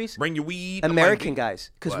Food, countries? Bring you weed. I'm like, American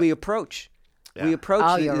guys, because What? we approach. We Yeah. approach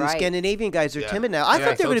Oh, the, you're the right. Scandinavian guys. They're Yeah. timid now. I Yeah,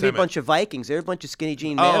 thought they so were going to be a timid. bunch of Vikings. They're a bunch of skinny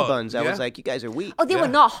jean man Oh, buns. I yeah? was like, you guys are weak. Oh, they were Yeah.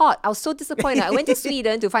 not hot. I was so disappointed. I went to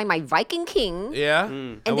Sweden to find my Viking king. Yeah.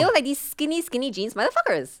 And they were like these skinny jeans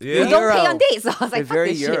motherfuckers. Yeah. Who don't pay Euro. on dates. So I was like, They're fuck very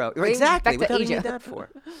this shit. Euro. Bring Exactly. Back What to the hell do you Asia. need that for?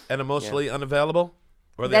 And emotionally unavailable.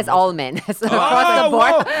 Or they That's emo- all men. That's across the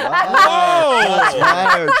board.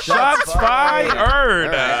 Whoa! Shots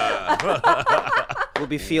fired. We'll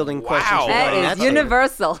be fielding questions. Wow. regarding That is that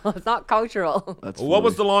universal. It's not cultural. That's What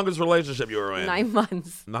was funny. the longest relationship you were in? 9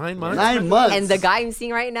 months. 9 months. 9 months? And the guy I'm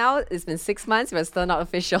seeing right now, it's been 6 months, but it's still not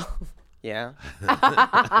official. Yeah.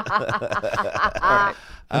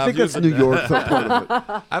 I think that's New York part of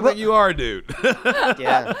it. I think you are a dude.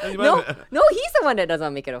 Yeah. No, he's the one that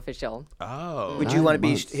doesn't make it official. Oh. Would you want to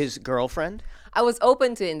be his girlfriend? I was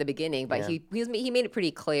open to it in the beginning, but he made it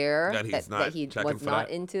pretty clear That he's not that he checking was for not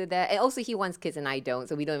that. into that. And also, he wants kids and I don't,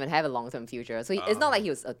 so we don't even have a long-term future. So it's not like he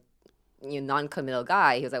was a non-committal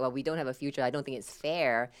guy. He was like, well, we don't have a future. I don't think it's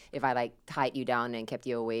fair if I like tied you down and kept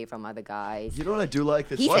you away from other guys. You know what I do like?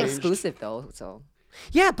 That's He's changed? exclusive though, so.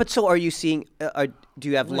 Yeah, but so are you seeing? Do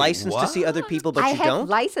you have license to see other people, but I you have don't?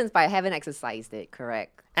 license, but I haven't exercised it.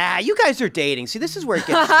 Correct. You guys are dating. See, this is where it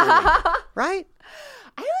gets screwy, right?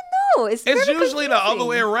 I don't know. It's It's very usually the other confusing.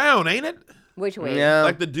 way around, ain't it? Which way? No,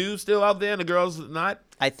 Like the dude's still out there and the girl's not.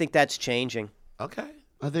 I think that's changing. Okay.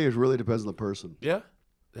 I think it really depends on the person. Yeah.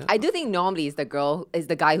 I do think normally it's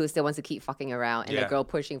the guy who still wants to keep fucking around and Yeah. the girl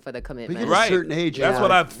pushing for the But commitment. you get Right. a certain age. That's you're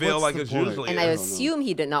what I like, feel what's like the it's point? usually. And Yeah. I don't know. assume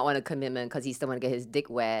he did not want a commitment because he still want to get his dick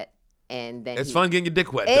wet. And then It's fun getting your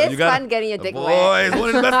dick wet. though. It's You gotta- fun getting your dick Boy, wet. it's one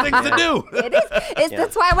of the best things to do. It is.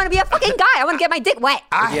 That's why I want to be a fucking guy. I want to get my dick wet.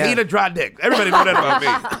 I hate a dry dick. Everybody know that about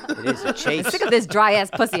me. It is a I'm chase. sick of this dry ass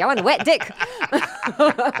pussy. I want a wet dick.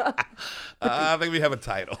 I think we have a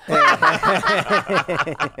title.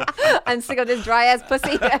 I'm sick of this dry ass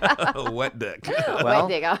pussy. Wet dick. Well,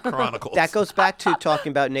 wet dick. Chronicles. that goes back to talking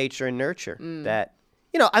about nature and nurture. That,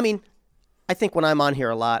 I mean, I think when I'm on here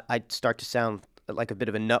a lot, I start to sound like a bit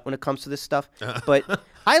of a nut when it comes to this stuff. But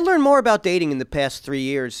I learned more about dating in the past 3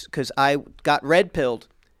 years because I got red pilled.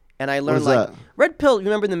 And I learned is like that? red pill. You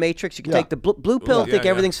remember in the Matrix? You can Yeah. take the blue pill, yeah, think yeah.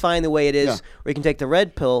 everything's fine the way it is, Yeah. or you can take the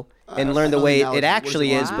red pill and learn the know way the it analogy. actually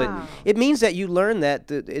What is is. it? But Wow. it means that you learn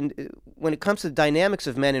that when it comes to the dynamics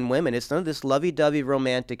of men and women, it's none of this lovey-dovey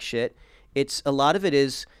romantic shit. It's a lot of it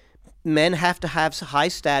is men have to have high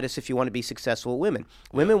status if you want to be successful with women.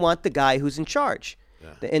 Women want the guy who's in charge,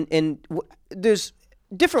 and there's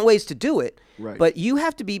different ways to do it. Right. But you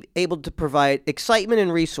have to be able to provide excitement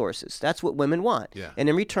and resources. That's what women want. Yeah. And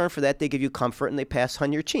in return for that, they give you comfort and they pass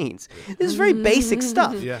on your genes. This is very basic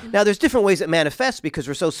stuff. Yeah. Now, there's different ways it manifests because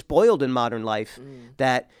we're so spoiled in modern life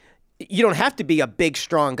that you don't have to be a big,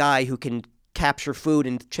 strong guy who can capture food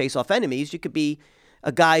and chase off enemies. You could be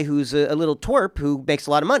a guy who's a little twerp who makes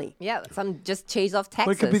a lot of money. Yeah, some just chase off But it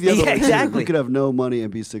taxes. could be the other Yeah, way, too. exactly. You could have no money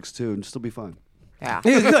and be 6'2" and still be fine. Yeah.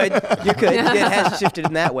 You could. It has shifted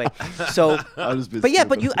in that way. So, I was being but yeah,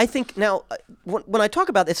 stupid. but I think now when I talk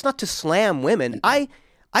about it, it's not to slam women. I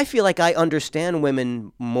feel like I understand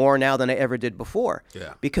women more now than I ever did before.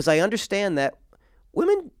 Yeah. Because I understand that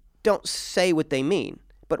women don't say what they mean,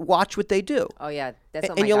 but watch what they do. Oh yeah, that's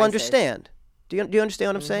what And my you'll guy understand. Do you understand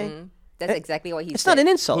what I'm saying? That's exactly what he It's said. not an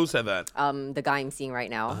insult. Who said that? The guy I'm seeing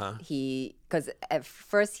right now. Because at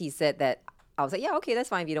first he said that I was like, yeah, okay, that's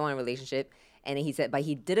fine if you don't want a relationship. And then he said, but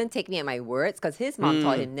he didn't take me at my words because his mom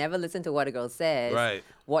taught him never listen to what a girl says. Right.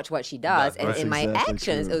 Watch what she does. And right. in my That's exactly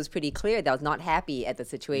actions, true. it was pretty clear that I was not happy at the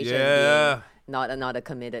situation. Yeah. Being not a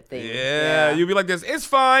committed thing. Yeah. You'd be like this. It's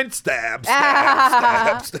fine. Stab,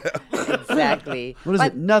 stab, stab, stab. Exactly. What is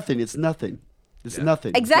But it? Nothing. It's nothing. It's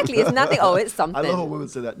nothing. Exactly. It's nothing. Oh, it's something. I love when women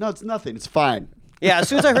say that. No, it's nothing. It's fine. Yeah, as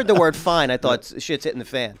soon as I heard the word fine, I thought shit's hitting the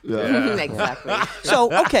fan. Yeah. Exactly.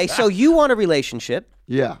 So, okay, so you want a relationship,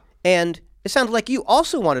 Yeah. and it sounded like you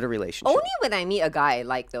also wanted a relationship. Only when I meet a guy I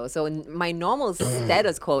like though. So my normal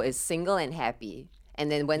status quo is single and happy. And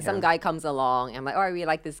then when some guy comes along, I'm like, oh, I really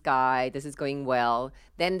like this guy. This is going well.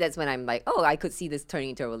 Then that's when I'm like, oh, I could see this turning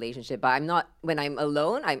into a relationship. But I'm not. When I'm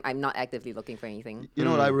alone, I'm not actively looking for anything. You know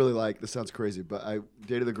what I really like? This sounds crazy, but I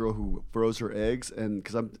dated a girl who froze her eggs, and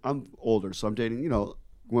because I'm older, so I'm dating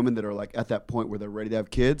women that are like at that point where they're ready to have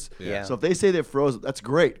kids. Yeah. So if they say they're frozen, that's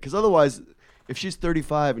great. Because otherwise, if she's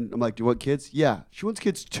 35 and I'm like, do you want kids? Yeah. She wants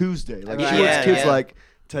kids Tuesday. Like she Right. wants Yeah, kids yeah. like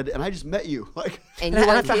today. And I just met you. Like And you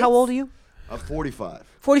want kids? How old are you? I'm 45.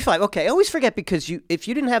 45. Okay, I always forget because if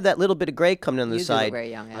you didn't have that little bit of gray coming on the You do side, look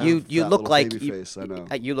very young, yeah. you Fat look little like baby you, face, I know.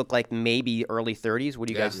 you look like maybe early 30s. What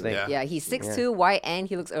do you guys think? yeah. Yeah, he's 6'2", white, and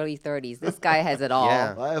he looks early 30s. This guy has it all.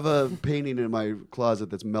 Yeah. I have a painting in my closet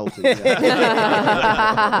that's melting.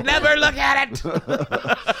 Yeah. Never look at it.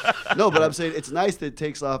 No, but I'm saying it's nice that it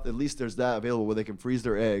takes off. At least there's that available where they can freeze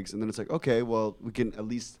their eggs, and then it's like, okay, well, we can at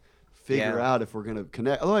least figure Yeah. out if we're gonna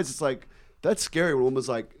connect. Otherwise, it's like that's scary when a woman's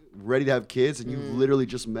like, ready to have kids, and you literally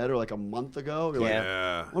just met her like a month ago. You're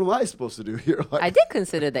Yeah. like, what am I supposed to do here? Like, I did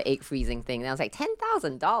consider the egg freezing thing. And I was like,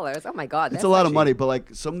 $10,000. Oh my god, it's that's a lot of actually- money, but like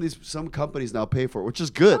some companies now pay for it, which is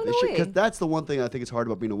good. Oh, They no should, 'cause way. that's the one thing I think is hard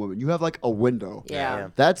about being a woman. You have like a window. Yeah.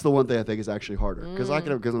 That's the one thing I think is actually harder. Because I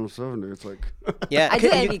can have kids when I'm 70. It's like, Yeah, I do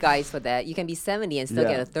could you- envy guys for that. You can be 70 and still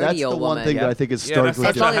get a that's 30-year-old the one woman. thing that I think is Yeah, starting that's to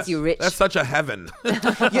such As a long as you're rich. That's such a heaven.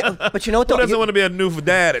 Yeah, but you know what? Who though? doesn't want to be a new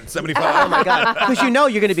dad at 75? Oh my god! Because you know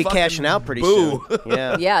you're going to be Fucking cashing out pretty boo. soon.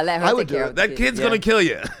 Yeah. Yeah, let her I take would do care it. of the That kid. kid's Yeah. gonna kill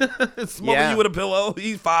you. Smoking Yeah. you with a pillow.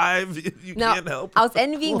 He's 5. You No, can't help. I was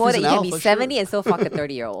envying Well, if more he's that you an can be alpha, 70 sure. and still fuck a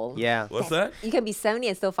 30-year-old. Yeah. What's that? You can be 70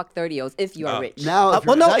 and still fuck 30-year-olds if you are rich. now. If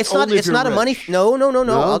Well, you're- no, that's it's not. only if It's you're not a money. rich. No.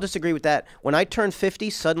 No? I'll disagree with that. When I turned 50,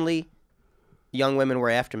 suddenly, young women were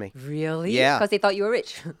after me. Really? Yeah. Because they thought you were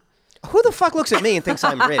rich. Who the fuck looks at me and thinks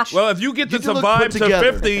I'm rich? Well, if you get to You do look survive put to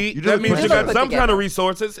together. 50, You do that look means put you got together. some kind Together. of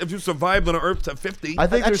resources. If you survive on Earth to 50, I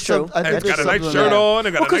think That's there's some. true. I think and there's got a nice something shirt that- on,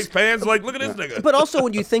 and got Well, a nice pants. Like, look at this nigga. But also,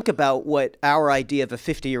 when you think about what our idea of a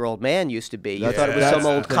 50-year-old man used to be, you That's- thought it was that's some the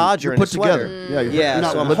old thing. codger You're in a put sweater. together. Yeah, you're Yeah,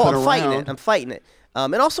 not so I'm limping fighting around. it. I'm fighting it.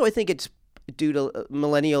 And also, I think it's due to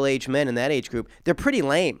millennial age men in that age group. They're pretty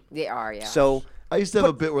lame. They are, yeah. So I used to have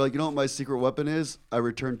a bit where, like, you know what my secret weapon is? I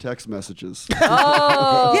return text messages.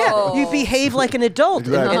 oh. yeah, you behave like an adult,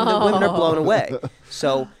 Exactly. and the women are blown away.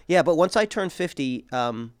 So yeah, but once I turned 50,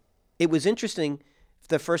 it was interesting.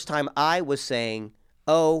 The first time I was saying,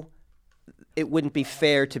 "Oh, it wouldn't be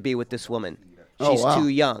fair to be with this woman. Oh, She's wow. too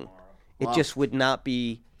young. It just would not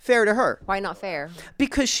be fair to her Why not fair?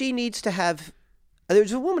 because she needs to have." There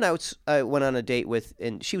was a woman I went on a date with,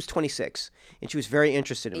 and she was 26, and she was very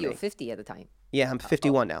interested in You me. were 50 at the time. Yeah, I'm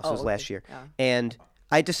 51 now, so it was okay. last year. Yeah. And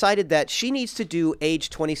I decided that she needs to do age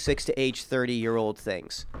 26 to age 30-year-old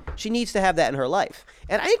things. She needs to have that in her life.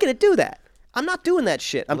 And I ain't going to do that. I'm not doing that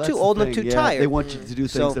shit. I'm That's too the old and I'm thing, too yeah. tired. They want you to do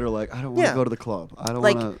things So- that are like, I don't want to Yeah. go to the club. I don't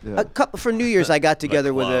like want to. a couple for New Year's, I got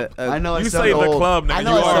together with a. club. I know. I You sound say the old. club, nigga. I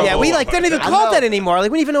know You I are sound Yeah, old. we like don't even I call know. that anymore.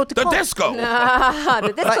 Like we don't even know what to The call it. disco.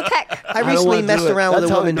 The discotheque. I don't recently wanna do messed it. around with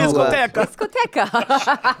That's a how I woman know who it. Discoteca.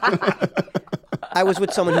 I was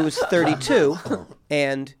with someone who was 32,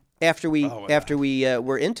 and after we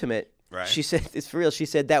were intimate, Right. she said, "It's for real." She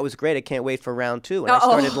said, "That was great. I can't wait for round 2." And I Oh.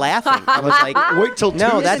 started laughing. I was like, Wait till No,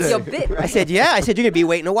 Tuesday. that's This is your bit, I right? said, "Yeah." I said, "You're gonna be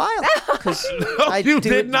waiting a while." Because You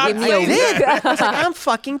did not give me say a I did. that. I was like, "I'm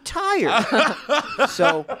fucking tired."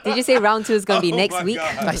 So Did you say round 2 is going to be next my week?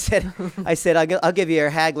 God. I said, I'll give you a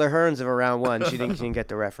Hagler Hearns of a round 1. She didn't get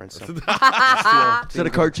the reference. So. Is that a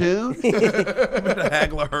cartoon? The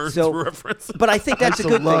Hagler Hearns So- reference. But I think I that's a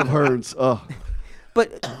used to good love thing. Hearns. Oh,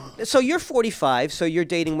 But so you're 45, so you're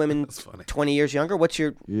dating women 20 years younger. What's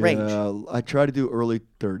your range? All yeah. I try to do early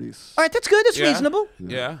 30s. right, that's good. That's Yeah. reasonable.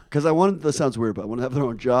 Yeah. Because I want, that sounds weird, but I want to have their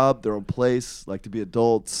own job, their own place, like to be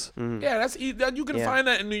adults. Yeah, that's you can Yeah. find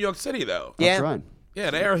that in New York City though. Yeah. I'm trying. Yeah,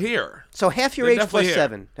 they are here. So half your They're age plus definitely here.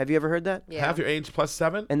 7. Have you ever heard that? Yeah. Half your age plus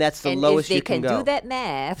 7. And that's the And lowest if they you can go. do that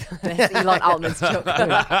math, that's Elon Altman's joke.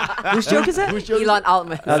 Whose joke is that? Elon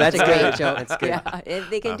Altman. Oh, that's Such a good. great joke. That's good. Yeah, if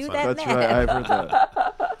they can do that That's math. right. I've heard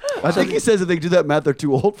that. I think he says if they do that math, they're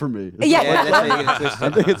too old for me. Yeah. Yeah, that's how you get it I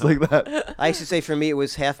twisted. think it's like that. I used to say for me it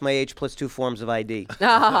was half my age plus 2 forms of ID.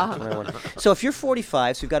 That's what I wanted. So if you're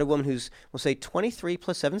 45, so you've got a woman who's, we'll say 23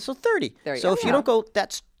 plus 7, so 30. 30. So Oh, if you yeah. don't go,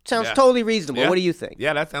 that sounds Yeah. totally reasonable. Yeah. What do you think?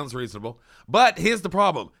 Yeah, that sounds reasonable. But here's the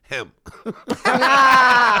problem. Him.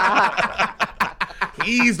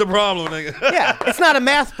 He's the problem, nigga. Yeah, it's not a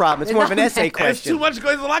math problem. It's more of an essay There's too question. much.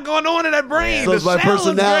 There's a lot going on in that brain. So the it's my shell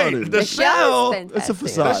personality. Is great. The, The shell. is It's a fantastic.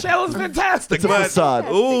 The facade. shell is fantastic. It's a but, facade.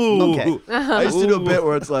 Ooh. Okay. I used to do a bit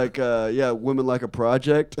where it's like, women like a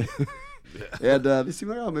project. And they seem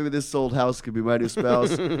like, oh, maybe this old house could be my new spouse.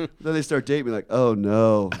 Then they start dating me like, oh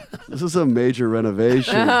no, this is a major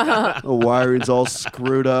renovation. The wiring's all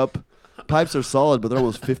screwed up. Pipes are solid, but they're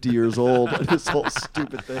almost 50 years old. This whole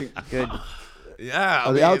stupid thing. Good. Yeah.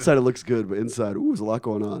 On the outside, it looks good, but inside, ooh, there's a lot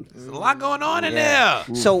going on. There's a lot going on in there.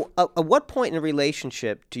 So at what point in a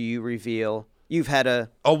relationship do you reveal you've had a,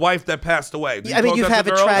 A wife that passed away. I mean, you have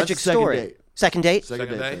a tragic That's second story. date. Second date? Second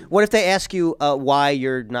Second date. date. What if they ask you why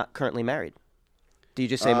you're not currently married? Do you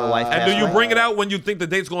just say my wife And passed do you away? bring it out when you think the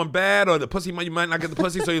date's going bad or the pussy you might not get the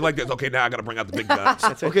pussy? So you're like, okay, now I got to bring out the big guns.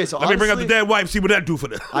 Okay, so Let me bring out the honestly, dead wife, see what that do for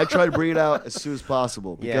them. I try to bring it out as soon as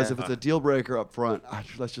possible because Yeah. if it's a deal breaker up front,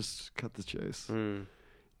 let's just cut the chase. Hmm.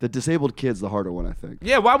 The disabled kid's the harder one, I think.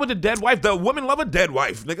 Yeah, why would the dead wife? The women love a dead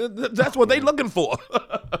wife. Nigga. That's what they looking for.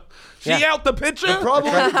 She Yeah. out the picture.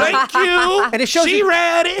 problem- Thank you. And it shows she you-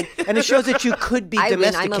 ready. And it shows that you could be I win.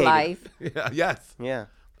 domesticated. I'm alive. Yeah, yes. Yeah.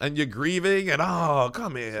 and you're grieving, and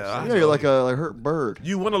come here. Yeah, you're like a hurt bird.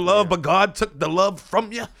 You want to love, but God took the love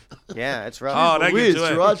from you. Yeah, it's rough. Oh, that Louise, gets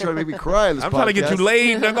you. Gerard trying to make me cry in this I'm trying to get you podcast.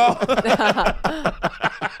 laid, nigga.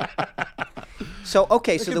 So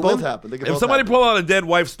okay, They so can the both women. happen. They can If both somebody happen. pull out a dead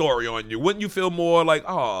wife story on you, wouldn't you feel more like,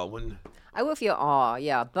 when? I would feel awe,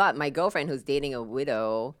 yeah. But my girlfriend who's dating a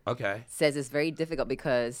widow Okay. says it's very difficult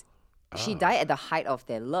because she died at the height of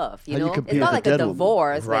their love. You How do you know, compete it's not with like a a dead woman?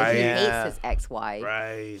 divorce where Right. he Yeah. hates his ex-wife.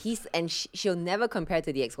 Right. She'll never compare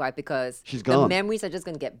to the ex-wife because She's the gone. memories are just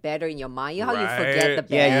gonna get better in your mind. You know how you Right. forget the bad.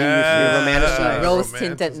 Yeah, you romanticize.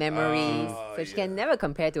 Rose-tinted memories. Oh, So she can never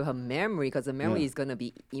compare to her memory because the memory Yeah. is gonna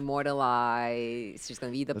be immortalized. She's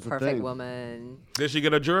gonna be the That's the perfect thing. woman. Did she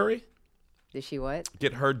get a jury? Did she what?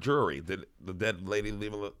 Get her jury. Did the dead lady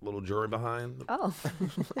leave a little jury behind Oh,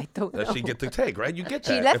 I don't know. that she get to take? Right? You get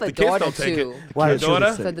that. She left if a the kids daughter don't take too. it, Why your did she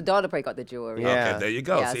daughter. say- So the daughter probably got the jewelry. Yeah. Okay, there you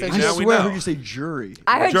go. Yeah, See, so I now we swear I know. heard you say jury.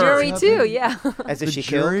 I heard Jury. jury too. Yeah. As if The she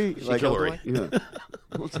killed. jury? Like, killed her. yeah.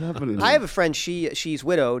 What's happening? I have a friend. She's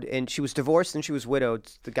widowed, and she was divorced, and she was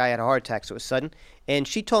widowed. The guy had a heart attack, so it was sudden. And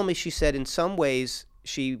she told me, she said, in some ways,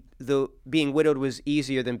 being widowed was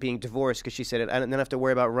easier than being divorced because she said, I don't have to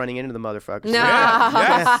worry about running into the motherfuckers. No.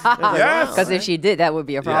 Yes. Yes. Because if she did, that would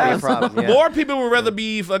be a Yeah, problem. problem. Yeah. More people would rather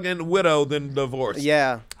be fucking widowed than divorced.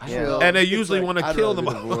 Yeah. And they usually want to I'd kill rather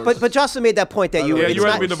them. be divorced. But Jocelyn made that point that you Yeah, it's you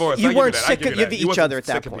rather not- be divorced. I You give weren't that. I sick give of you that. each You wasn't other at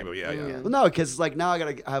that sick of point. people. Yeah. Well, no, because it's like now I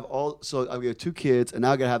gotta have all. So I got 2 kids, and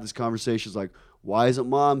now I gotta have these conversations like, why isn't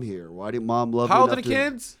mom here? Why didn't mom love me? How old are the enough to-"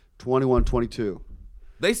 kids? 21, 22.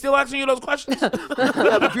 They still asking you those questions? Yeah,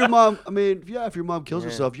 but if your mom, if your mom kills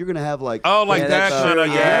herself, you're gonna have like. Oh, like Yeah, that that's kind of,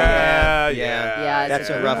 true. yeah. Yeah, That's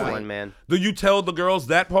a Yeah. rough one, man. Do you tell the girls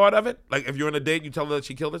that part of it? Like if you're on a date, you tell her that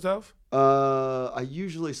she killed herself? I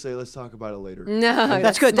usually say, let's talk about it later. No,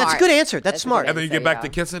 That's good. That's a smart. good answer. That's a smart. good And then you answer, get back yeah. to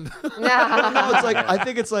kissing? No, it's like I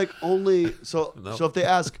think it's like only so. No. So if they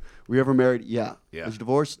ask, "Were you ever married?" Yeah. Yeah. Was you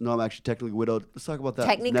divorced? No, I'm actually technically widowed. Let's talk about that.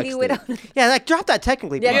 Technically next widowed. date. Yeah, like drop that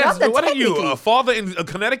technically. Yeah, please. drop that What are you, technically. a father in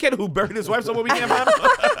Connecticut who buried his wife somewhere we can't find him?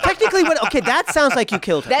 Technically, what? Okay, that sounds like you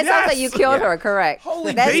killed her. That sounds like you Yes. killed her, correct.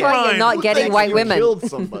 Holy That's why Dateline. you're not Who getting Thinks white you women. Killed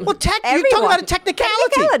somebody. Well, you're talking Everyone. about a technicality.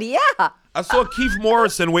 Technicality, yeah. I saw Keith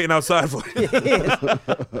Morrison waiting outside for you.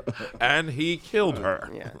 And he killed her.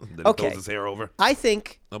 Yeah. Then Okay. he throws his hair over. I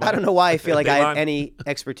think Nobody- I don't know why I feel like I have Dateline? any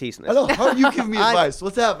expertise in this. I know. How are you giving me I- advice?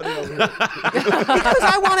 What's happening over here? Because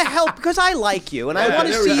I want to help. Because I like you, and I want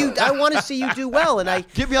to there we see go. you. I want to see you do well. And I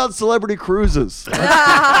Get me on celebrity cruises.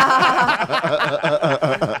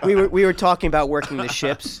 we were talking about working the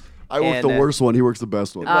ships. I work and, the worst one. He works the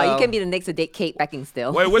best one. You Well- can be the next to date Kate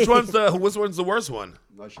Beckinsale. Wait, which one's the worst one?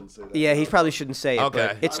 I shouldn't say that. Yeah, he probably shouldn't say it. Okay.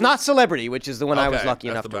 But it's not celebrity, which is the one I was Okay, lucky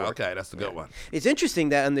that's enough the, to work. Okay, that's the good one. It's interesting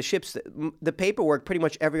that on the ships, the paperwork, pretty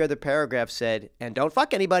much every other paragraph said, "And don't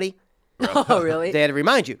fuck anybody." Oh, really? They had to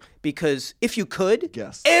remind you because if you could,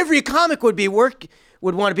 Yes. every comic would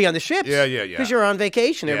want to be on the ships. Yeah, yeah, yeah. Because you're on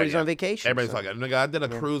vacation. Yeah, Everybody's yeah. on vacation. Everybody's so- like, nigga, I did a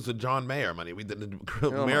cruise with John Mayer money. We did the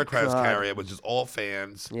Oh, Mayer my craft God. carrier, which is all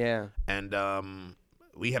fans. Yeah. And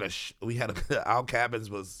we had our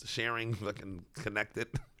cabins was sharing, fucking connected.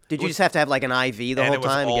 Did you just have to have like an IV the And whole it was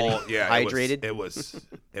time and all, getting yeah, hydrated? It was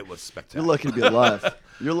You're spectacular. lucky to be alive.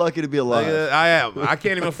 You're lucky to be alive. Nigga, I am. I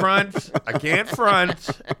can't even front. I can't front.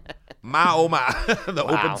 My oh my, the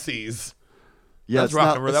open seas. Yeah, That's it's rock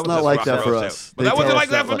not, and roll. it's That was not just like rock that and for roll us. shit. But They that wasn't tell like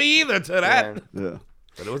us that for me either. To that, Yeah.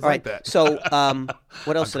 but it was All like right. that. So,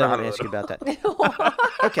 what else did I proud want to of ask it. you about that?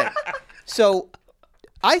 Okay. So,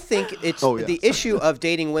 I think it's Oh, yeah. the issue of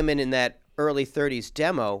dating women in that early 30s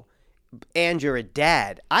demo, and you're a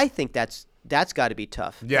dad. I think that's got to be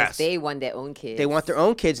tough. Yes. They want their own kids. They want their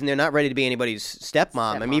own kids, and they're not ready to be anybody's stepmom.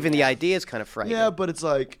 I mean, Stepmom, even the yeah. idea is kind of frightening. Yeah, but it's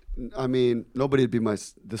like, I mean, nobody would be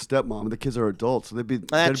the stepmom. The kids are adults, so they'd be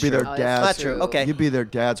That's be their true. Oh, dad's. that's Not true. true. Okay. You'd be their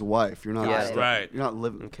dad's wife. You're not. Yeah. a step- Right. You're not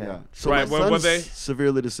living. Okay. Yeah. So Right, my what son's they?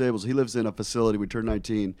 severely disabled. He lives in a facility. We turned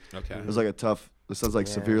 19. Okay. It was like a tough. The son's like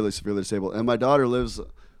severely disabled, and my daughter lives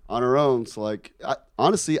on her own. So like,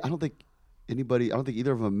 honestly, I don't think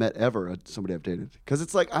either of them met ever somebody I've dated, because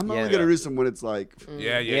it's like I'm only Yeah. gonna do someone it's like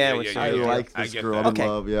Yeah, Yeah, yeah, which yeah. I yeah. like I this get girl. that. I'm in Okay.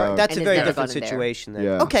 love. All Yeah. right, that's And a it's very never different gone in there. situation then.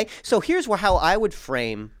 Yeah. Okay, so here's how I would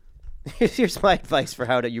frame. Here's my advice for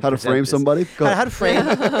how to How to present frame this. somebody? Go How ahead. to frame.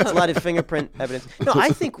 That's a lot of fingerprint evidence. No, I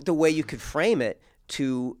think the way you could frame it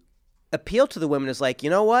to appeal to the women is like, you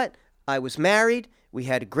know what? I was married. We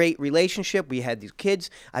had a great relationship. We had these kids.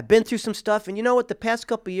 I've been through some stuff, and you know what? The past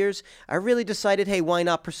couple of years, I really decided, hey, why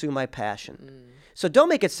not pursue my passion? So don't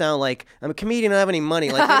make it sound like I'm a comedian. I don't have any money.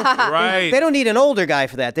 Like Right. they don't need an older guy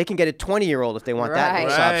for that. They can get a 20-year-old if they want that Right.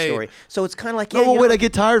 sob Right. story. So it's kind of like, No, yeah, well, you wait, know- I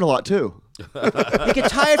get tired a lot too. You get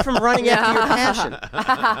tired from running after your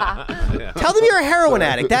passion. Tell them you're a heroin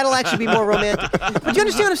addict. That'll actually be more romantic. But you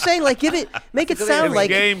understand what I'm saying? Like, make it sound like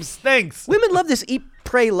game stinks. women love this eat,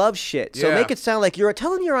 pray, love shit. So Yeah. make it sound like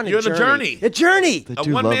tell them you're on a You're journey. on a journey. A journey. They A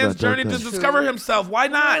do one love man's that, don't journey to they? discover himself. Why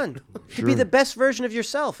not? Come on. To be the best version of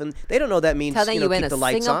yourself, and they don't know that means Tell them you keep went the to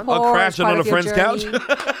lights on. Singapore. Or crashing part on a of your friend's couch. journey.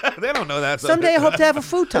 They don't know that. Someday I hope to have a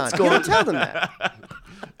futon. You don't tell them that.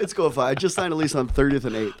 It's going fine. I just signed a lease on 30th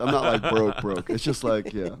and 8th. I'm not like broke. It's just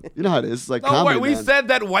like, yeah. You know how it is. It's like Don't comedy, worry, we man. said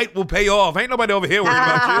that white will pay off. Ain't nobody over here worried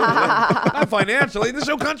about you. Not financially. This is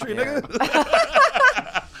your country, nigga.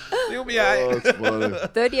 You'll be all Oh, right. it's funny.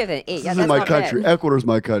 30th and 8th. Yeah, This that's is my not country. bad. Ecuador's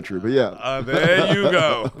my country, but yeah. There you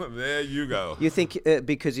go. There you go. You think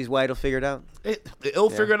because he's white, he'll figure it out? It'll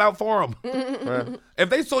figure it out for him. If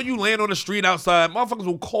they saw you land on the street outside, motherfuckers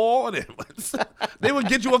will call an ambulance. They would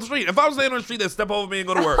get you off the street. If I was laying on the street, they'd step over me and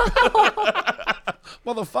go to work.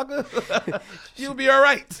 Motherfucker, you'll be all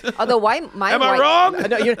right. Although my Am I white, wrong?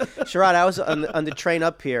 No, Sherrod, I was on the train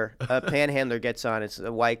up here. A panhandler gets on. It's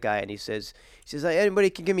a white guy, and he says, anybody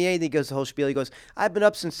can give me anything. He goes the whole spiel. He goes, I've been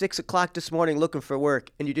up since 6 o'clock this morning looking for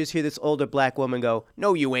work. And you just hear this older black woman go,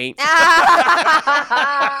 no, you ain't.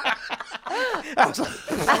 I was like,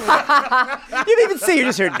 you didn't even say, you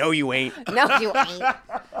just heard, no, you ain't. No, you ain't.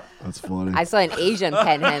 That's funny. I saw an Asian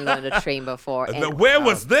panhandler on the train before. And Where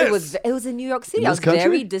was this? it was in New York City. In I this was country?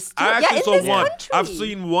 very disturbed. I actually in saw this one. country. I've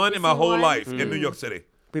seen one in my seen whole one? life in New York City.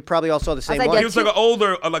 We probably all saw the same like, one. yeah, He was like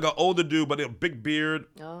an older dude, but a big beard.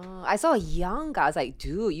 Oh, I saw a young guy. I was like,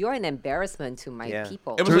 dude, you're an embarrassment to my Yeah.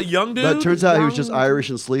 people. It was a young dude. But turns out he was just Irish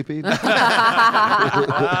and sleepy.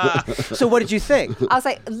 So what did you think? I was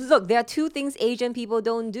like, look, there are two things Asian people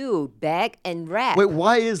don't do: beg and rap. Wait,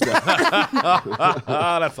 why is that?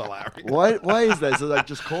 That's hilarious. Why is that? Is it like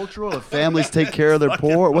just cultural? If families take care of their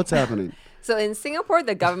poor? What's happening? So in Singapore,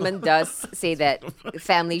 the government does say that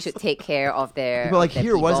families should take care of their. But like of their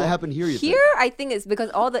here, why does it people. happen here? You think? Here, I think it's because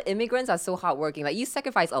all the immigrants are so hardworking. Like you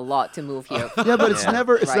sacrifice a lot to move here. Yeah, but it's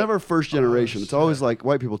never Right. never first generation. It's always like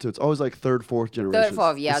white people too. It's always like third, fourth generation. Third,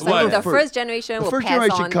 fourth, yeah. It's So what? the never first generation The will first pass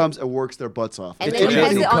generation on, comes and works their butts off. and It's then they pass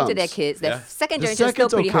anybody it who on to their comes. kids. The Yeah. second The generation is still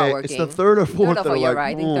second's pretty okay. hardworking. It's the third or fourth Third or that are fourth, you're like,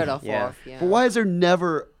 right. I think third or fourth. Yeah. Yeah. But why is there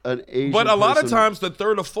never an Asian But a lot of person- times, the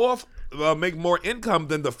third or fourth make more income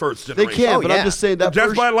than the first they generation. can. Oh, but yeah. I'm just saying that Just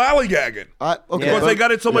first, by lollygagging. okay, Because but- they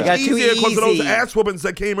got it so much Got too easier because of those easy. ass whoopings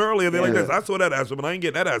that came earlier. They're like Yeah. this. I saw that ass whooping. I ain't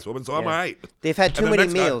getting that ass whooping, so I'm all right. They've had too And the many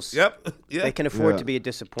next guy- meals. Yep. Yeah. They can afford Yeah. to be a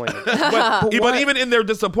disappointment. But even in their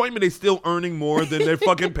disappointment, they still earning more than their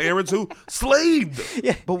fucking parents who slaved.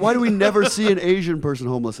 But why do we never see an Asian person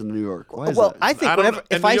homeless in New York? Why is Well, that? I think I don't whenever know.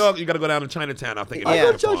 In if New I York, you got to go down to Chinatown. I think. Yeah. I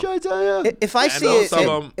it's got for 'em. yeah. if I And see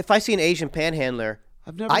also, if I see an Asian panhandler,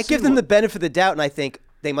 I've never I seen give them one. the benefit of the doubt, and I think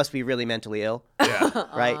they must be really mentally ill, Yeah.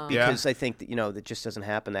 right? Yeah. Because I think that, that just doesn't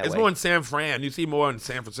happen that It's way. more in San Fran. You see more in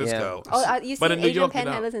San Francisco. Oh, you But see in New Asian York, you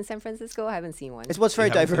don't. panhandlers in San Francisco? I haven't seen one. It's what's very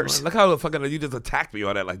You haven't seen diverse. one? Look how the fucking you just attacked me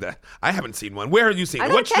on that like that. I haven't seen one. Where have you seen I'm it?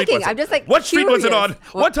 not What street attacking. was it? I'm just, like, what street was it on?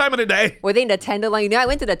 curious. What time of the day? Were they in the Tenderloin? I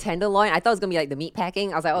went to the Tenderloin. I thought it was gonna be like the meat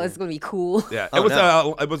packing. I was like, oh, this is gonna be cool. Yeah, Oh,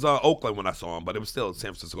 it was Oakland when I saw him, but it was still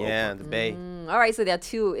San Francisco. Yeah, Oakland. the Bay. All right, so there are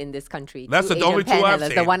two in this country. That's two the only Asian two I've panhandlers.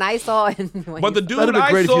 The seen. one I saw and the one But the you dude That'd have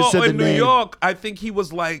been I great if you saw said the in New name. York, I think he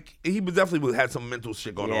was like he was definitely had some mental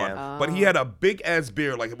shit going Yeah. on. But he had a big ass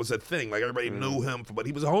beard, like it was a thing, like everybody knew him. But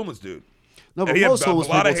he was a homeless dude. No, but And he had most a homeless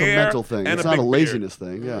lot people, of it's a hair mental thing. and It's a not a big laziness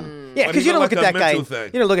thing. Yeah. Yeah, But because he's you don't like look at a that guy. mental thing.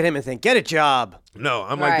 You don't look at him and think, get a job. No,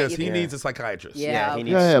 I'm like Right, this. you He think- needs a psychiatrist. Yeah, he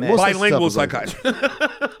needs Yeah, meds. most of that Bilingual stuff is like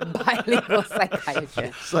psychiatrist. bilingual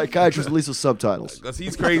psychiatrist. Psychiatrist, at least with subtitles. Because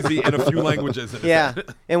he's crazy in a few languages. in his Yeah,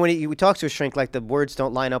 head. and when we talk to a shrink, like the words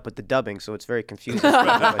don't line up with the dubbing, so it's very confusing.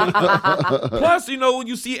 Plus,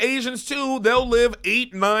 you see Asians too. They'll live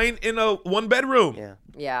 8, 9 in a 1-bedroom. Yeah.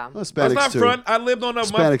 Yeah. That's Hispanics not too. front. I lived on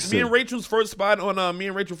Hispanics me too. and Rachel's first spot on me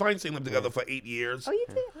and Rachel Feinstein lived together for 8 years. Oh, you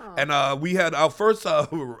did? Oh. And we had our first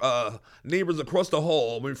neighbors across the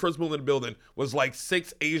hall when we first moved in the building was like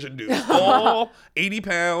 6 Asian dudes, all 80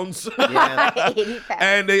 pounds. 80 pounds.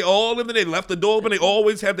 And they all lived in. They left the door open. They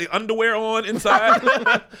always had their underwear on inside,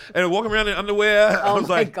 and walking around in underwear. I Oh was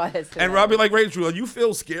my like, God, that's and Robbie like, Rachel, you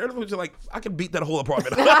feel scared? She's like, I can beat that whole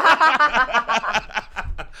apartment.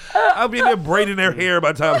 I'll be in there braiding their hair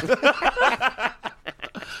by the time.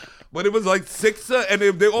 But it was like 6, and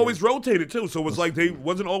they always rotated too. So it was like they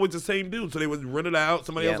wasn't always the same dude. So they would rent it out.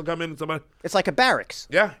 Somebody Yeah. else would come in. Somebody, It's like a barracks.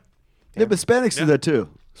 yeah. Yeah, but Hispanics do Yeah. that too.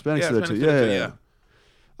 Hispanics Yeah, do that too. Hispanics do that too, Yeah.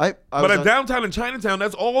 I But was at on- downtown in Chinatown,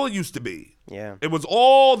 that's all it used to be. Yeah. It was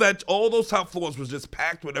all those top floors was just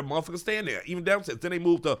packed with their motherfuckers staying there, even downstairs. Then they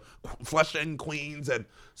moved to Flushing, Queens, and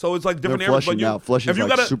so it's like different They're areas. Flushing now. Flushing's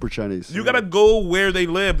like super Chinese. You gotta go where they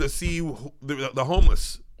live to see the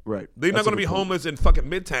homeless. Right. They're not That's a gonna be good point. homeless in fucking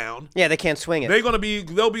Midtown. Yeah, they can't swing it.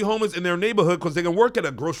 They'll be homeless in their neighborhood because they can work at a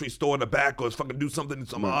grocery store in the back or fucking do something,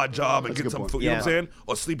 some odd job and That's a get good some point. food. You know what I'm Yeah. saying?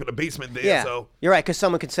 Or sleep in the basement there. yeah, So. you're right. Because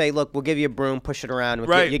someone could say, "Look, we'll give you a broom, push it around, and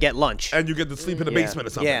Right. you get lunch." And you get to sleep in the Yeah. basement or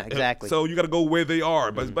something. Yeah, exactly. So you got to go where they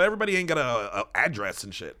are. But everybody ain't got a address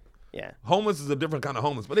and shit. Yeah. Homeless is a different kind of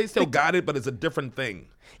homeless. But they still got it, but it's a different thing.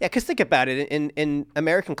 Yeah, because think about it. In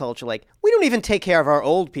American culture, like, we don't even take care of our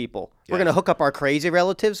old people. We're Yeah. going to hook up our crazy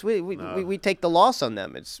relatives. We take the loss on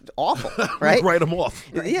them. It's awful, right? Write them off.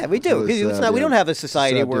 Yeah, we do. Really 'Cause it's sad, not, we yeah. don't have a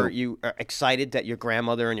society Sad where deal. you are excited that your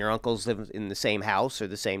grandmother and your uncles live in the same house or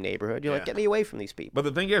the same neighborhood. You're like, Yeah. get me away from these people. But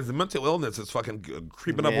the thing is, the mental illness is fucking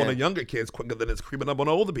creeping up Yeah. on the younger kids quicker than it's creeping up on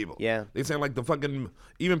the older people. Yeah. They saying like the fucking,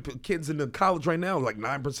 even kids in the college right now, like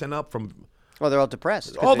 9% up from Well, they're all depressed.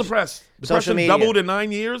 'cause all there's depressed. social Depression media. doubled in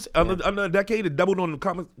 9 years. Under a decade, it doubled on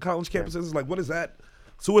college campuses. It's like, what is that?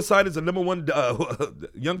 Suicide is the number one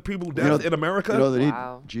young people death in America. You know, they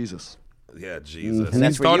Wow. need Jesus. Yeah, Jesus. And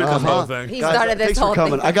that's He where you started this come whole in. thing. He Guys, started this thanks whole for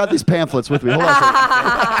coming. thing. I got these pamphlets with me. Hold on a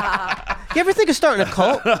second. You ever think of starting a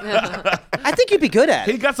cult? I think you'd be good at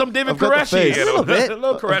He it. got some David I've got the Koresh. face. You know? A little bit. A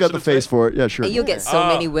little I've Koresh got in the his face for it. Yeah, sure. And you'll get so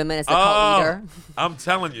many women as a cult leader. I'm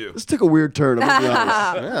telling you. This took a weird turn. I'm gonna be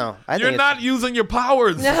honest. No, I think You're it's- not using your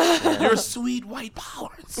powers. Your sweet white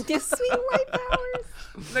powers. Your sweet white powers.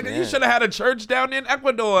 Nigga, you should have had a church down in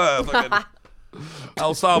Ecuador. Fucking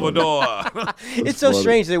El Salvador. It's so funny.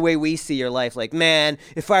 strange the way we see your life. Like, man,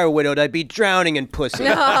 if I were widowed, I'd be drowning in pussy.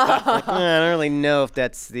 Like, I don't really know if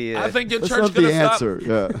that's the. I think your That's church not could the have stopped.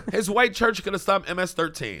 answer. Yeah. His white church could have stopped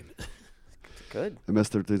MS-13. good.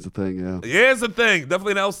 MS-13's a thing, yeah. Yeah, it's a thing.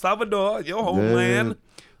 Definitely in El Salvador, your homeland.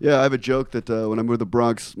 Yeah, I have a joke that when I moved to the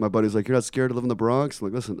Bronx, my buddy's like, "You're not scared to live in the Bronx?" I'm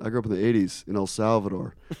like, listen, I grew up in the 80s in El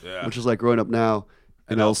Salvador, Yeah. which is like growing up now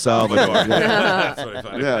in El Salvador. yeah. That's really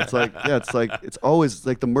funny. Yeah, it's always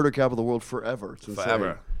like the murder capital of the world forever. It's insane.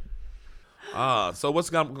 Forever. So what's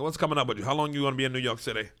coming up with you? How long you gonna be in New York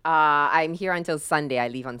City? I'm here until Sunday. I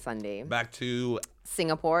leave on Sunday. Back to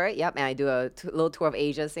Singapore, yep, and I do a little tour of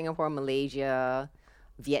Asia, Singapore, Malaysia,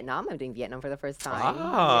 Vietnam. I'm doing Vietnam for the first time.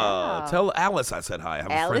 Yeah. tell Alice I said hi. I have a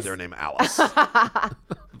friend Alice? there named Alice.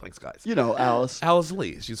 Thanks, guys. You know, Alice. Alice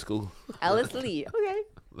Lee. She's cool. Alice Lee, okay.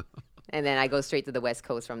 And then I go straight to the West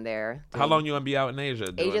Coast from there. How long you gonna be out in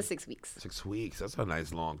Asia? doing? Asia, 6 weeks. 6 weeks. That's a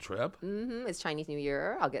nice long trip. It's Chinese New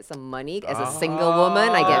Year. I'll get some money. As a single woman,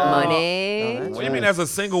 I get money. What do you mean as a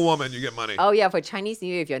single woman you get money? Oh yeah, for Chinese New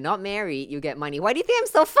Year, if you're not married, you get money. Why do you think I'm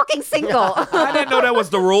so fucking single? I didn't know that was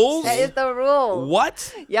the rules. That is the rule.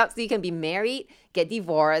 What? Yep. So you can be married, get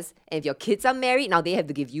divorced, and if your kids are married, now they have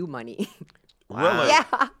to give you money. Really?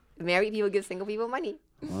 Yeah. Married people give single people money.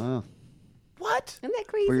 Wow. What? Isn't that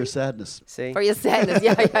crazy? For your sadness. See, For your sadness.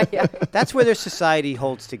 Yeah. that's where their society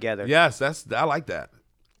holds together. Yes, I like that.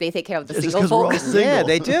 They take care of the Just single 'cause we're all folks. single. Yeah,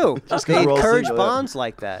 they do. 'cause They we're all encourage single, yeah. bonds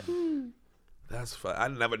like that. That's fun. I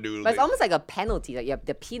never knew. But it's they- almost like a penalty that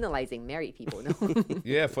they're penalizing married people. No?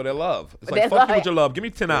 Yeah, for their love. It's Their like, fuck you love. with your love. Give me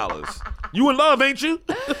 $10. You in love, ain't you?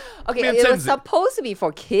 Okay, Man, it was sends it. supposed to be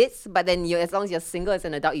for kids, but then as long as you're single as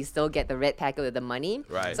an adult, you still get the red packet with the money.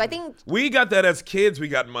 Right. So I think We got that as kids. We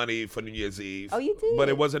got money for New Year's Eve. Oh, you did? But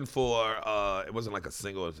it wasn't for, it wasn't like a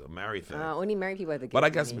single, it was a married thing. only married people have to get But I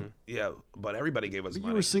guess, money. yeah, but everybody gave us You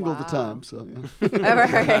money. were single at the Wow. time, so yeah. I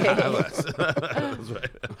Right. was. That's right.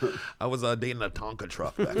 I was dating a Tonka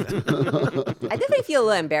truck back then. I definitely feel a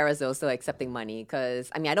little embarrassed though, still accepting money,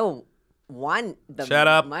 because I mean I don't want the Shut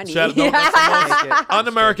up. money. Shut up. No, that's the most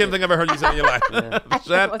un-American thing I've ever heard you say in your life.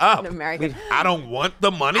 Shut wasn't up. American. I don't want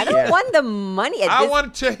the money. I don't want the money. At I this,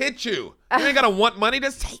 want to hit you. You ain't got to want money.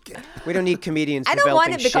 Just take it. We don't need comedians. I don't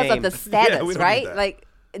want it developing because of the shame. status, we don't need right? that. Like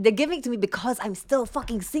they're giving it to me because I'm still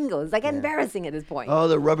fucking single. It's like embarrassing at this point. Oh,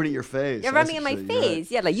 they're rubbing it in your face. You're That's rubbing in what my you're saying. You're right.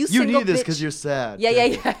 face. Yeah, like you You single need this bitch. because you're sad. Yeah.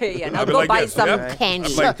 Now I'd be go like buy this, some yep. candy.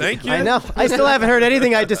 I'm like, thank you. I know. I still haven't heard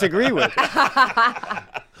anything I disagree with.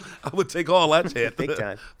 I would take all that shit. Big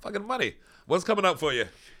time. Fucking money. What's coming up for you?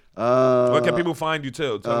 Uh, Where can people find you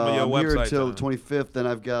too? Tell them your I'm here website. until the 25th, then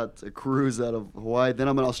I've got a cruise out of Hawaii. Then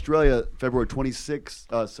I'm in Australia February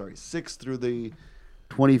 6th through the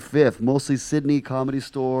 25th, mostly Sydney Comedy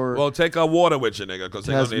Store. Well, take a water with you, nigga, because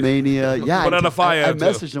Tasmania. Yeah, put on a fire. I too.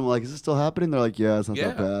 messaged them like, "Is this still happening?" They're like, "Yeah, it's not Yeah.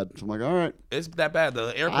 that bad." So I'm like, "All right." It's that bad.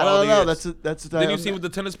 The air I quality. don't know. Is, That's. Did you see with the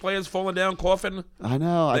tennis players falling down, coughing? I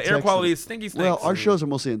know. The air quality is stinky stinks. Well, our shows are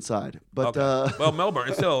mostly inside, but well, Melbourne,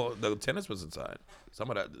 it's still the tennis was inside. Some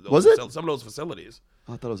of that Was it? Some of those facilities,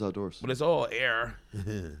 I thought it was outdoors. but it's all air.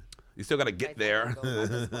 You still gotta get there.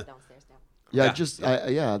 Yeah, Yeah. just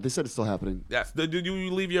yeah, they said it's still happening. Yes. Did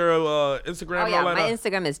you leave your Instagram? Oh and yeah, all that my up?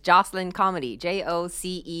 Instagram is Jocelyn Comedy,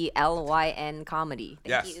 JOCELYN Comedy. Thank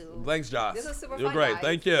Yes. you. Thanks, Josh. This was super You're fun, great. guys.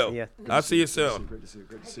 Thank you. Yeah. I'll see you soon. Great to see you.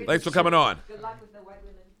 Great to see you. Thanks for coming on. Good luck with the white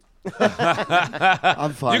women.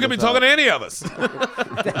 I'm fine. You could be with that. talking to any of us.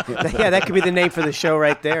 Yeah, that could be the name for the show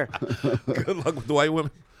right there. Good luck with the white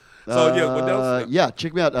women. So yeah, what else? Yeah,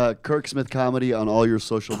 check me out, Kirk Smith Comedy on all your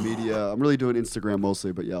social media. I'm really doing Instagram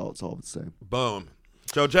mostly, but yeah, it's all the same. Boom.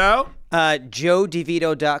 JoJo?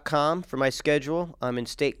 JoeDeVito.com for my schedule. I'm in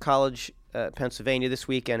State College, Pennsylvania this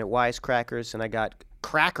weekend at Wisecrackers, and I got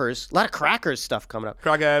crackers, a lot of crackers stuff coming up.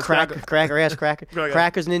 Cracker.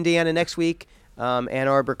 Crackers in Indiana next week. Ann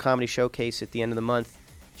Arbor Comedy Showcase at the end of the month.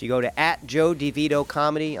 If you go to @JoeDeVito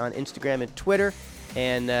Comedy on Instagram and Twitter,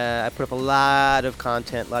 and I put up a lot of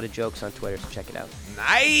content, a lot of jokes on Twitter, so check it out.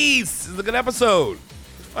 Nice. This is a good episode.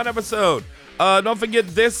 Fun episode. Don't forget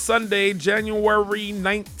this Sunday, January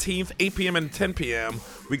 19th, 8 p.m. and 10 p.m.,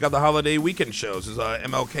 we got the holiday weekend shows. It's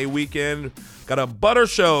MLK weekend. Got a butter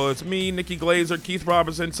show. It's me, Nikki Glazer, Keith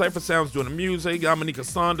Robinson, Cypher Sounds doing the music, Dominica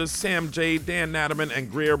Saunders, Sam J, Dan Natterman, and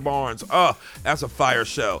Greer Barnes. That's a fire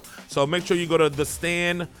show. So make sure you go to The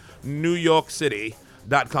Stand, New York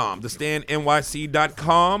City.com,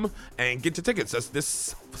 thestandnyc.com, and get your tickets. That's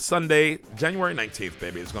this Sunday, January 19th,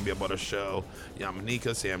 baby. It's going to be a butter show.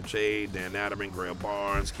 Yamanika, Sam J, Dan Natterman, Greer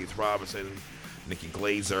Barnes, Keith Robinson, Nikki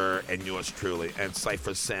Glazer, and yours truly, and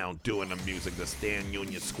Cypher Sound doing the music. The Stand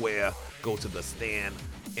Union Square. Go to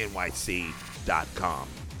thestandnyc.com.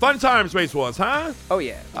 Fun times, Race Wars, huh? Oh,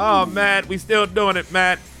 yeah. Oh, Matt, we still doing it,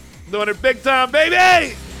 Matt. Doing it big time,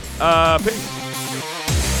 baby! Peace.